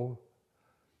know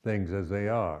things as they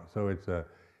are. So it's a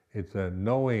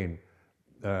knowing,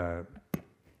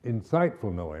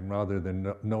 insightful knowing, rather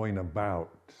than knowing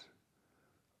about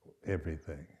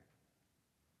everything.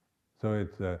 So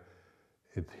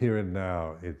it's here and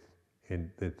now.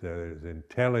 There's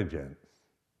intelligence,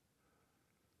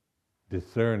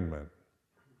 discernment,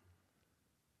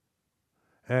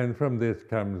 and from this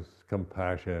comes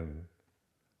compassion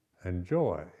and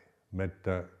joy,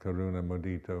 metta, karuna,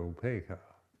 mudita, upekkha.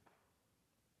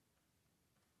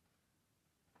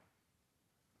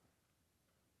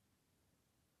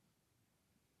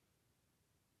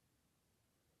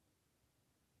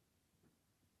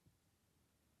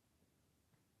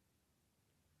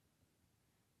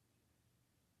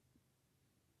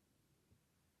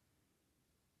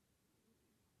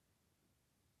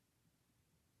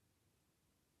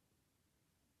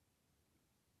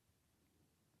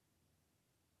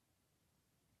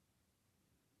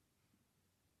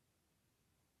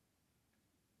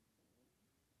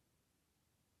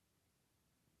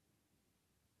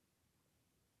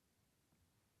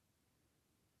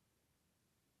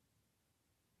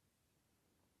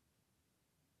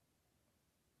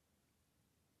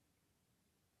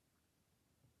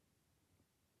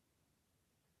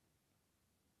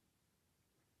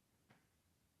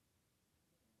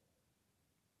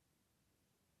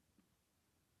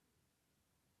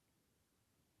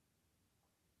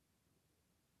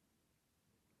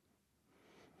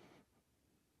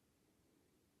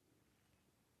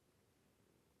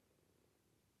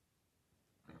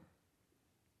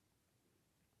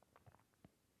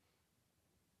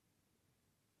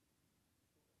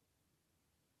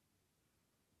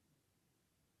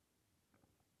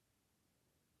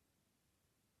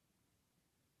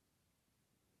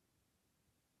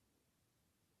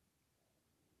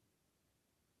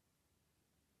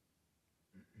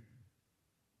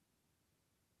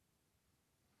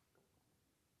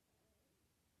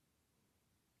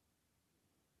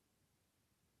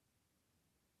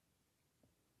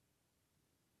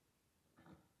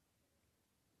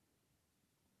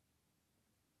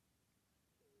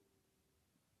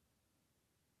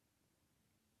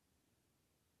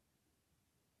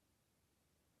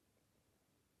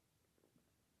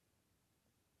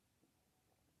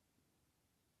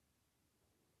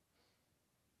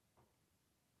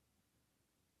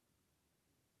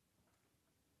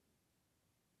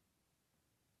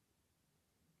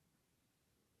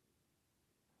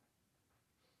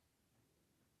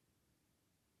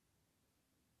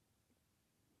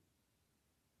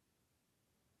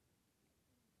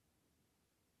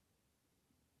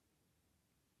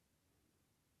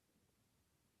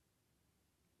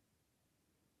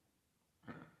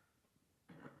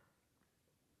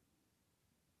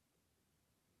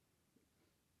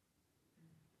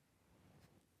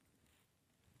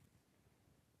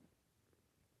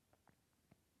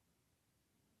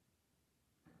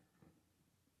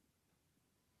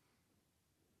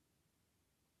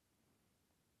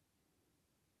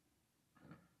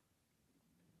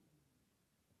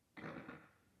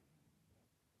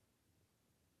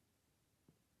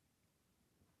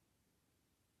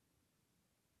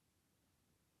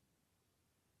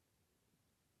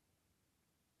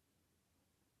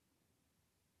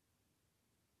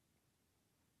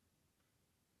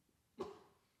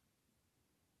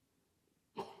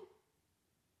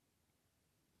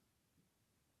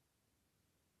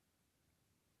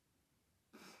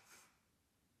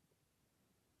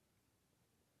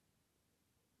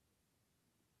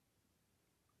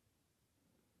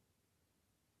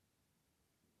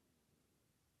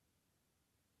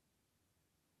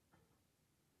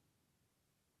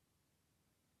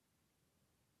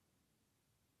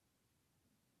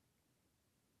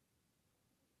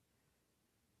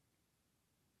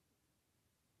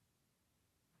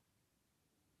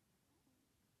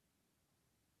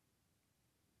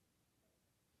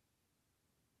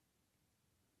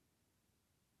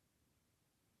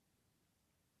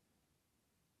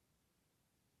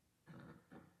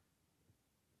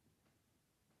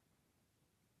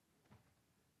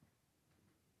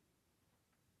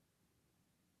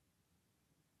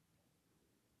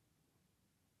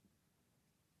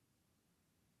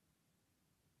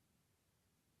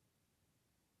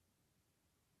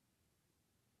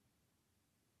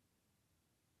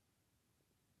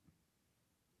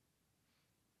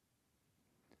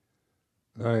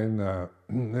 And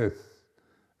this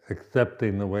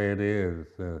accepting the way it is,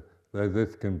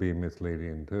 this can be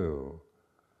misleading too.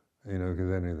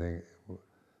 Because anything,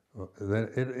 then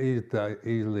it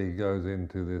easily goes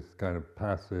into this kind of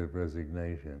passive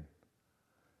resignation.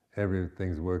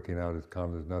 Everything's working out as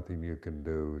calm. There's nothing you can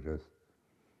do. Just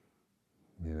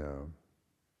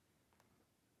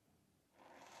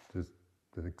just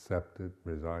accept it,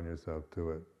 resign yourself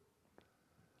to it.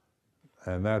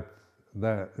 And that.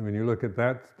 When you look at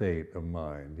that state of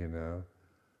mind,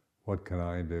 what can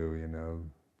I do?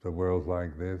 The world's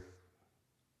like this.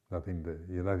 Nothing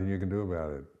you can do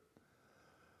about it.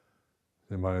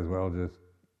 You might as well just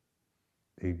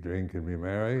eat, drink, and be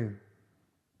merry.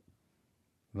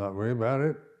 Not worry about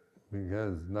it,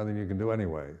 because nothing you can do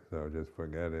anyway. So just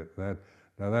forget it.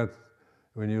 That's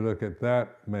when you look at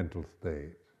that mental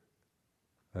state.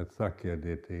 That's Sakya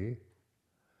Ditti.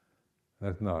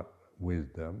 That's not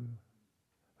wisdom.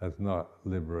 That's not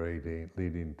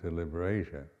leading to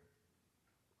liberation.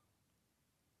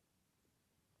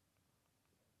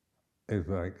 It's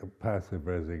like a passive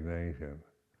resignation.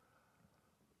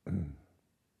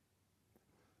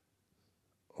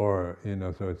 Or,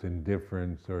 so it's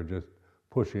indifference or just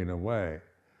pushing away.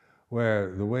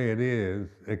 Where the way it is,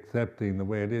 accepting the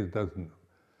way it is doesn't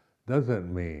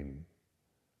mean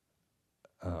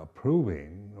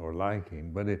approving or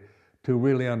liking, but to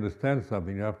really understand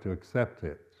something, you have to accept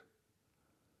it.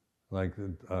 Like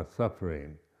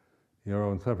suffering, your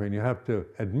own suffering, you have to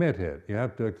admit it. You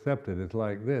have to accept it. It's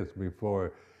like this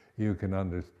before you can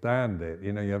understand it.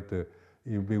 You have to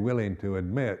be willing to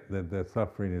admit that the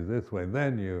suffering is this way.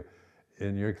 Then you're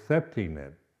accepting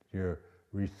it. You're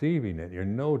receiving it. You're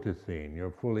noticing.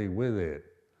 You're fully with it.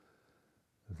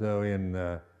 So in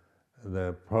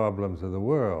the problems of the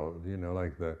world,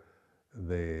 like the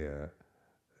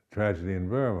tragedy in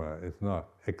Burma, it's not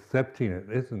accepting it.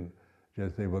 It isn't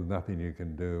just say, well, nothing you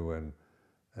can do,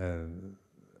 and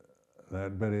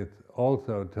that. But it's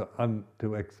also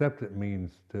to accept it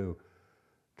means to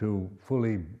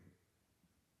fully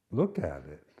look at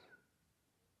it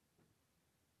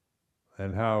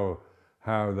and how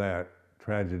that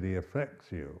tragedy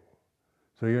affects you.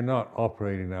 So you're not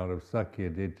operating out of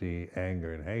Sakya Ditti,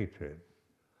 anger and hatred.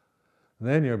 And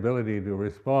then your ability to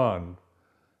respond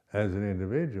as an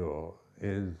individual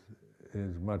is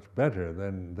much better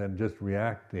than just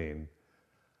reacting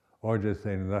or just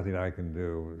saying nothing I can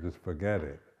do, just forget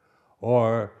it.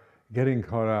 Or getting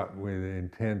caught up with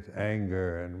intense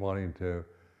anger and wanting to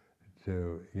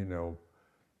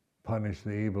punish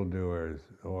the evildoers,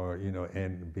 or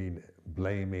and be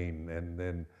blaming, and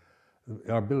then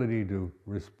our ability to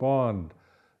respond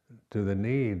to the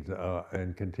needs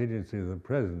and contingencies of the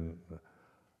present,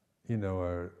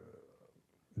 are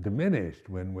diminished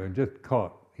when we're just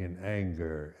caught in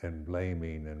anger and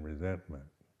blaming and resentment,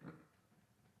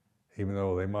 even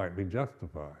though they might be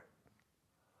justified.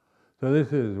 So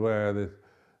this is where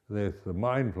this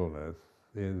mindfulness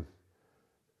is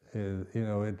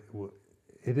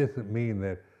it doesn't mean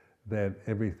that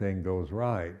everything goes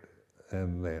right,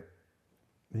 and that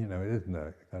it isn't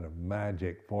a kind of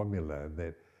magic formula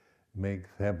that makes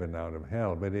heaven out of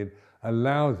hell, but it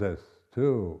allows us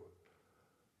to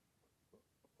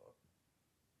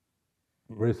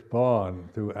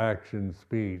respond through action,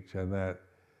 speech, and that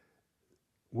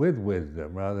with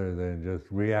wisdom rather than just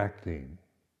reacting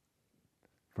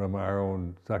from our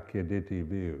own Sakya Ditti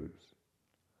views.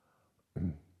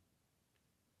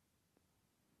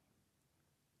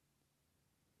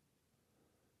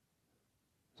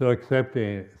 So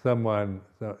accepting someone,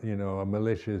 a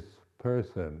malicious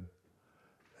person,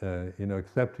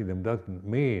 accepting them doesn't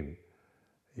mean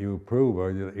you approve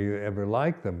or you ever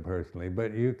like them personally,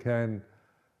 but you can,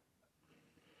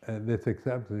 this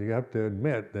acceptance, you have to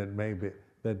admit that maybe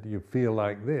that you feel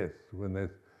like this when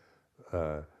this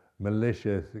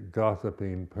malicious,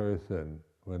 gossiping person,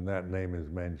 when that name is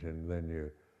mentioned, then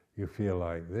you feel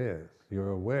like this.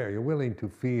 You're aware, you're willing to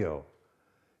feel.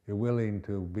 You're willing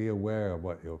to be aware of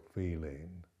what you're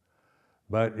feeling.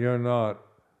 But you're not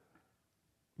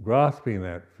grasping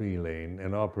that feeling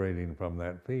and operating from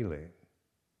that feeling.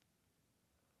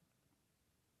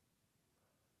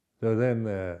 So then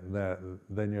the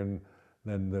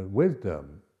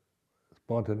wisdom,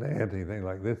 spontaneity, things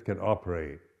like this can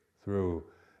operate through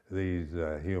these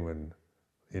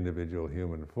individual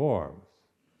human forms.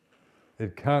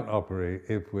 It can't operate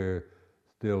if we're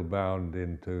still bound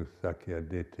into Sakya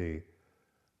Ditti,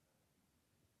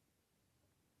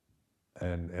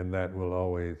 and that will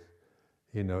always,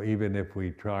 even if we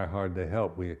try hard to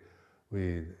help, we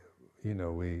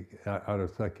out of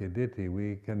Sakya Ditti,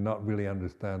 we cannot really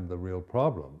understand the real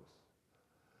problems.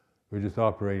 We're just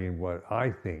operating what I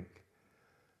think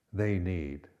they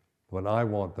need, what I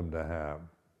want them to have,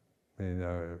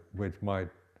 which might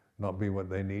not be what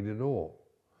they need at all.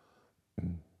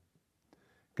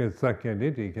 Because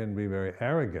Sakyaditi can be very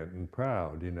arrogant and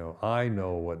proud, I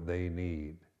know what they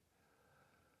need.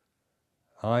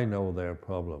 I know their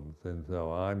problems, and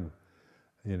so I'm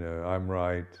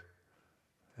right,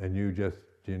 and you just,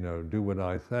 do what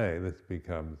I say.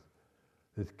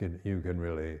 You can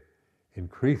really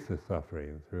increase the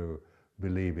suffering through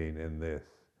believing in this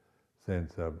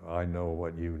sense of, I know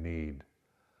what you need.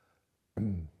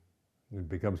 It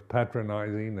becomes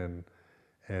patronizing,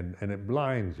 and it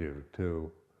blinds you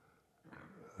to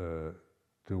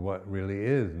what really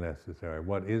is necessary,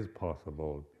 what is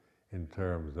possible in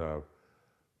terms of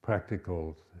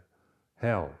practical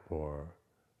help or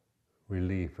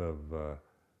relief of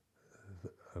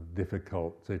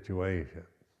difficult situations.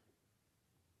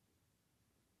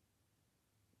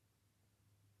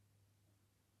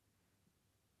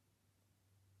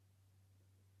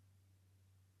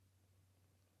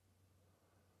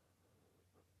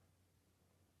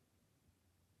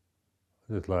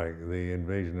 Just like the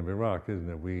invasion of Iraq, isn't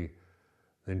it? The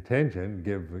intention,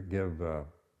 give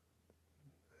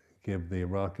the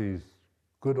Iraqis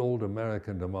good old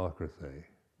American democracy.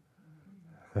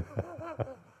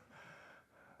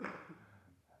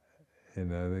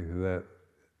 That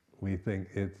we think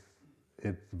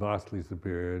it's vastly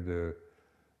superior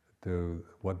to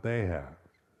what they have,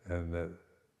 and that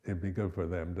it'd be good for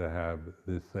them to have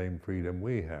this same freedom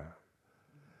we have.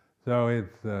 So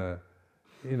it's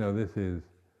this is,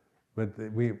 but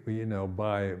we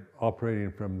by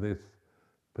operating from this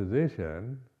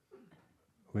position,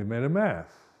 we made a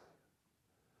mess.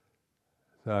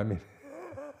 So I mean,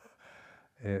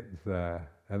 it's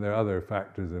and there are other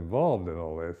factors involved in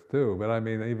all this too. But I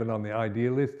mean, even on the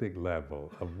idealistic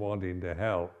level of wanting to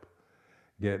help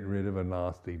get rid of a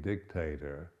nasty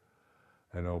dictator,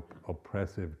 an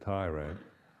oppressive tyrant,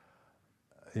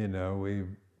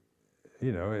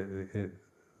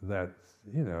 that's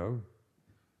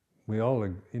we all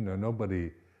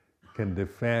nobody can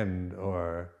defend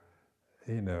or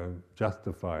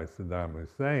justify Saddam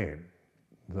Hussein.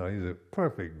 So he's a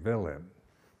perfect villain.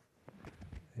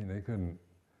 You couldn't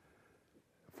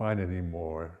find any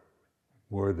more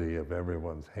worthy of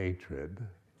everyone's hatred.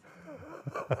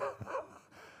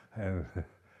 And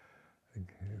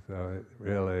so it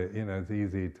really, it's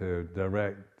easy to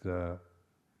direct, and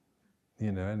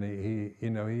he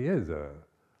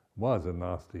was a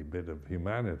nasty bit of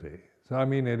humanity. So I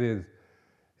mean,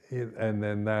 and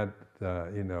then that,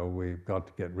 we've got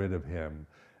to get rid of him.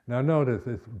 Now notice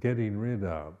this getting rid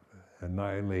of,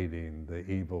 annihilating the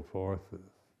evil forces.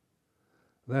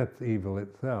 That's evil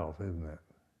itself, isn't it?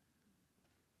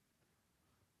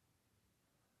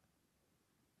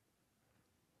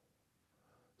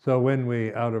 So when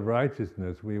we, out of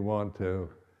righteousness, we want to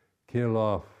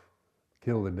kill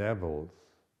the devils,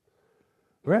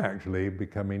 we're actually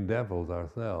becoming devils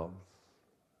ourselves.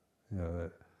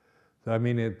 So I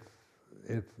mean,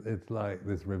 it's like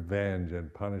this revenge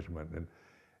and punishment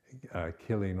and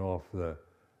killing off the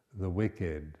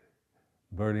wicked,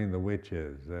 burning the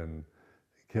witches and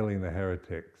killing the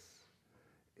heretics.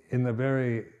 And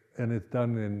it's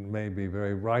done in maybe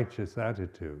very righteous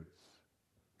attitudes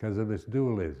because of this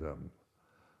dualism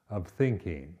of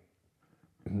thinking,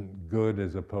 good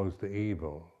as opposed to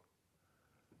evil.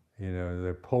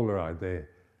 They're polarized.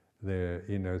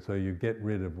 They're so you get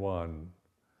rid of one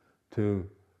to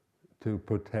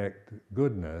protect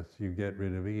goodness, you get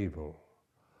rid of evil.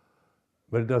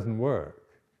 But it doesn't work.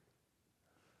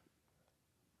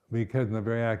 Because in the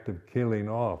very act of killing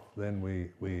off, then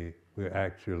we're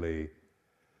actually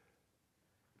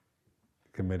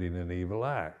committing an evil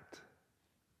act.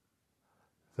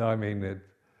 So I mean,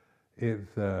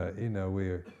 it's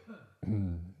we're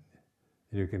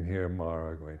you can hear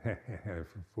Mara going,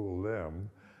 fool them.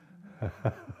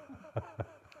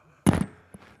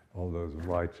 All those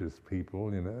righteous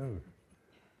people,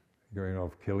 going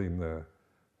off killing the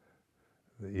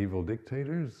evil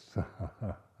dictators.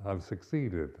 I've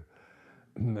succeeded.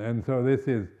 And so this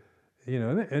is,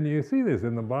 and you see this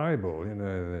in the Bible,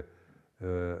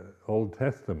 the Old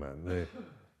Testament. They,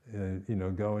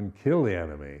 go and kill the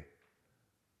enemy,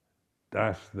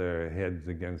 dash their heads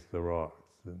against the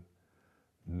rocks, and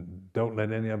don't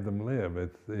let any of them live.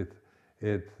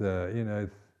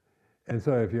 And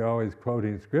so if you're always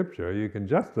quoting scripture, you can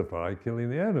justify killing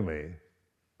the enemy.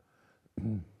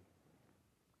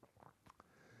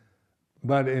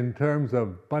 But in terms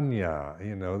of panya,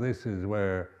 this is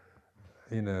where,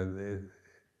 to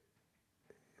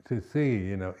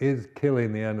see, is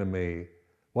killing the enemy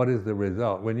what is the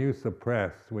result? When you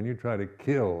suppress, when you try to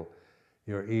kill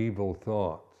your evil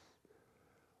thoughts,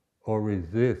 or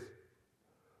resist,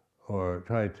 or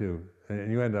try to,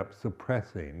 and you end up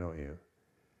suppressing, don't you?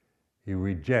 You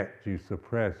reject, you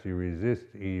suppress, you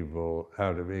resist evil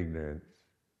out of ignorance.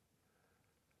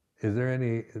 Does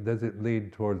it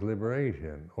lead towards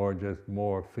liberation, or just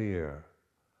more fear?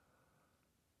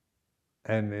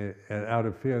 And out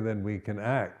of fear, then we can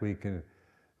act, we can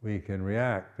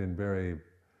react in very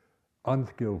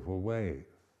unskillful ways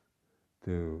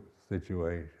to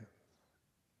situations.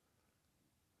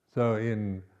 So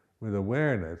with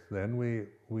awareness, then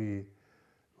we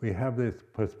have this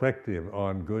perspective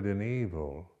on good and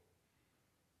evil,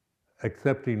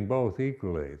 accepting both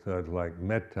equally. So it's like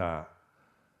metta,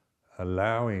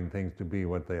 allowing things to be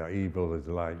what they are. Evil is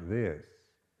like this.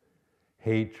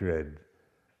 Hatred,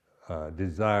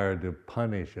 desire to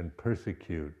punish and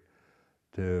persecute,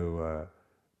 to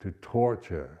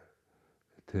torture,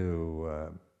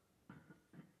 to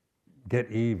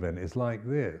get even is like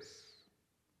this.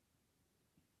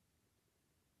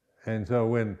 And so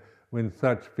when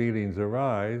such feelings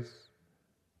arise,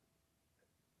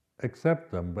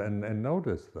 accept them and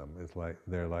notice them. It's like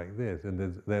they're like this,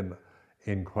 and then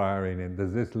inquiring, and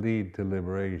does this lead to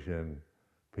liberation,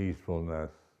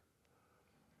 peacefulness?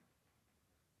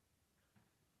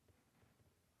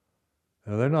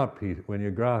 Now, they're not peaceful. When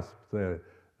you grasp the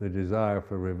desire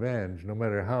for revenge, no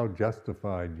matter how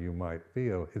justified you might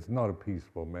feel, it's not a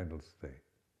peaceful mental state.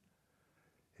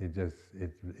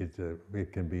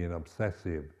 It can be an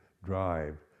obsessive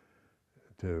drive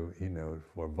to,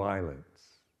 for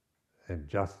violence and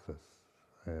justice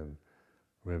and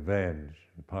revenge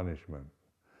and punishment.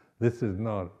 This is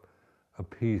not a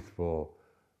peaceful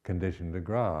condition to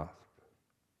grasp,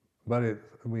 but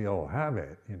we all have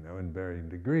it, in varying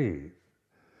degrees.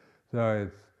 So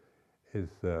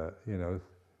it's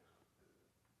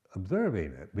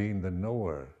observing it, being the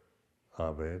knower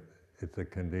of it. It's a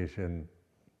condition.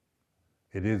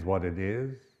 It is what it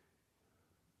is.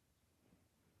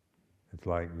 It's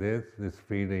like this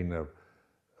feeling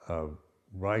of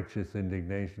righteous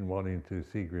indignation, wanting to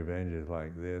seek revenge is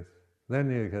like this.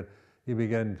 Then you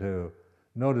begin to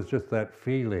notice just that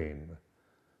feeling,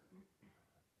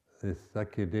 this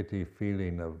sakyaditi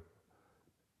feeling of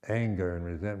anger and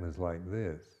resentment is like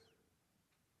this.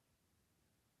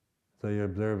 So you're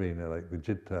observing like the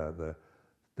citta, the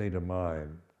state of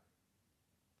mind.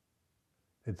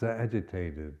 It's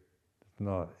agitated. It's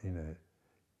not, and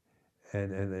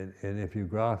if you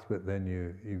grasp it, then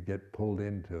you get pulled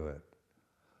into it.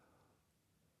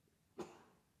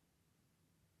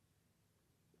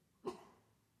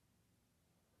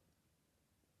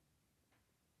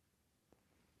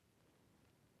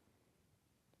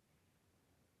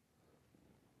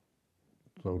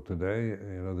 So today,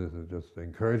 this is just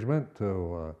encouragement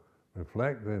to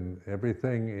reflect, and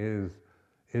everything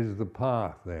is the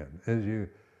path. Then, as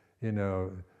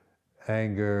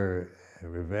anger,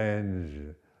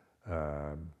 revenge,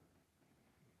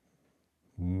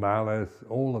 malice,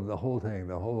 the whole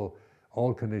thing,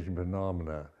 all conditioned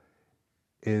phenomena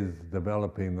is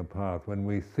developing the path. When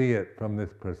we see it from this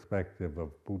perspective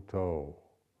of Buddho,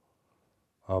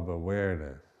 of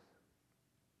awareness.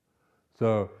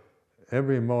 So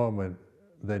every moment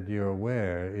that you're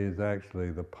aware is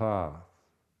actually the path,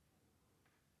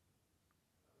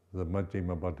 the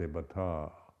Majjhima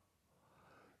Patipata.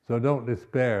 So don't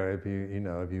despair if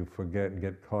you forget and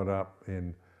get caught up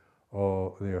in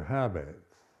all your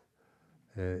habits.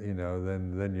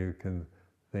 Then you can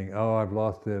think, oh, I've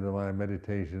lost it, my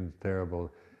meditation's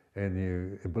terrible, and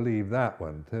you believe that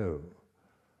one too.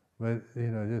 But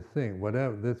just think,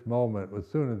 whatever this moment, as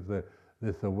soon as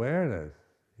this awareness,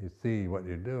 you see what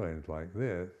you're doing, it's like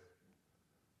this.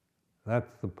 That's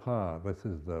the path. This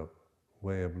is the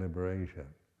way of liberation.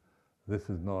 This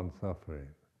is non-suffering.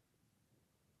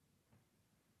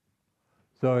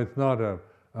 So it's not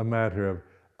a matter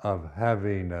of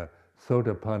having a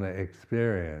sotapanna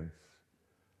experience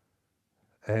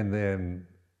and then,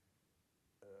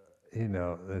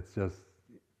 it's just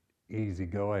easy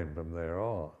going from there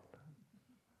on.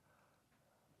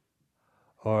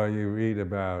 Or you read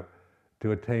about,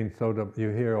 to attain sota, you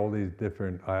hear all these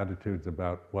different attitudes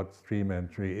about what stream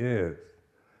entry is,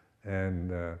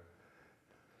 and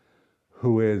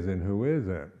who is and who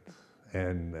isn't.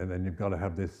 And then you've got to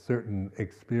have this certain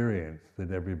experience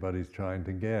that everybody's trying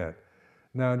to get.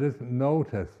 Now just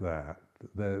notice that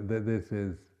this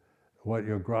is what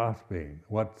you're grasping,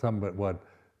 what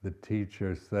the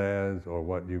teacher says, or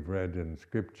what you've read in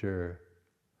scripture,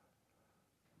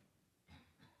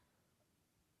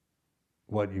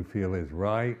 what you feel is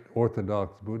right,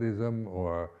 Orthodox Buddhism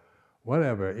or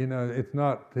whatever. It's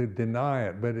not to deny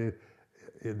it, but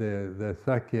the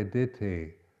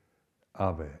sakyaditi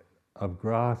of it, of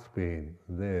grasping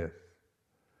this,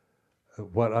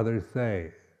 what others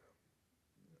say,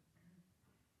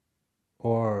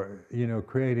 or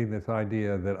creating this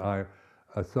idea that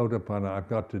a sotapanna, I've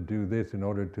got to do this in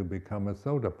order to become a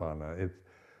sotapanna.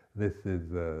 This is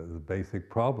the basic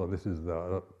problem. This is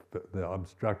the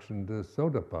obstruction to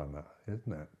sotapanna,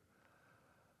 isn't it?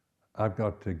 I've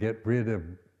got to get rid of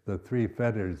the 3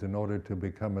 fetters in order to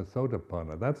become a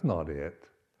sotapanna. That's not it.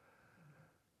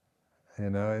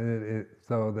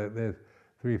 So that there's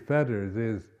 3 fetters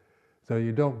is, so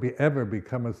you don't ever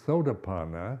become a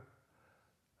sotapanna,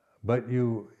 but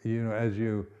as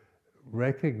you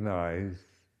recognize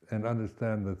and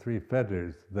understand the 3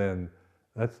 fetters, then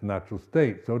that's natural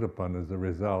state. Sotapanna is a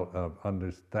result of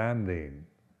understanding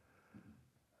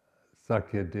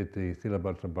sakyaditi,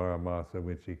 silabhatra paramasa,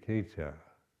 vicikicca,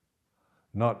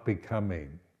 not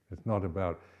becoming. It's not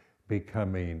about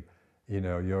becoming,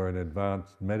 you're an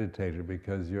advanced meditator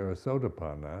because you're a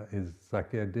sotapanna, is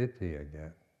sakyaditi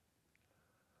again.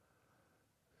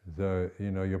 So,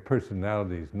 your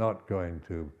personality is not going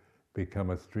to become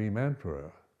a stream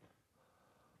emperor.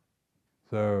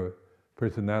 So,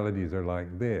 personalities are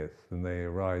like this, and they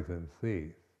arise and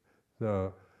cease.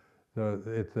 So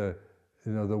it's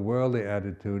the worldly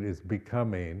attitude is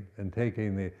becoming and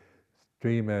taking the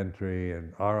stream entry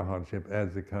and arahantship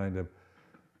as a kind of,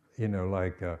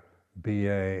 like a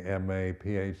BA, MA,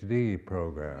 PhD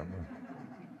program.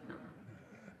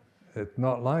 It's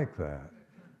not like that.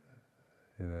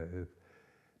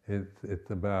 It's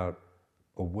about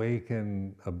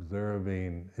awaken,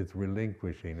 observing, it's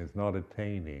relinquishing, it's not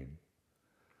attaining.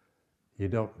 You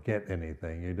don't get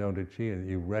anything, you don't achieve it,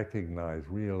 you recognize,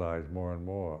 realize more and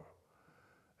more.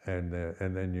 And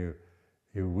then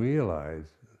you realize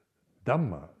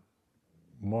Dhamma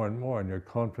more and more, and your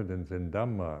confidence in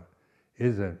Dhamma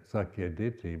isn't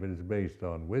sakyaditi, but it's based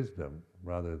on wisdom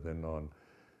rather than on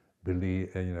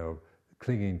belief,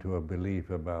 clinging to a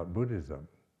belief about Buddhism.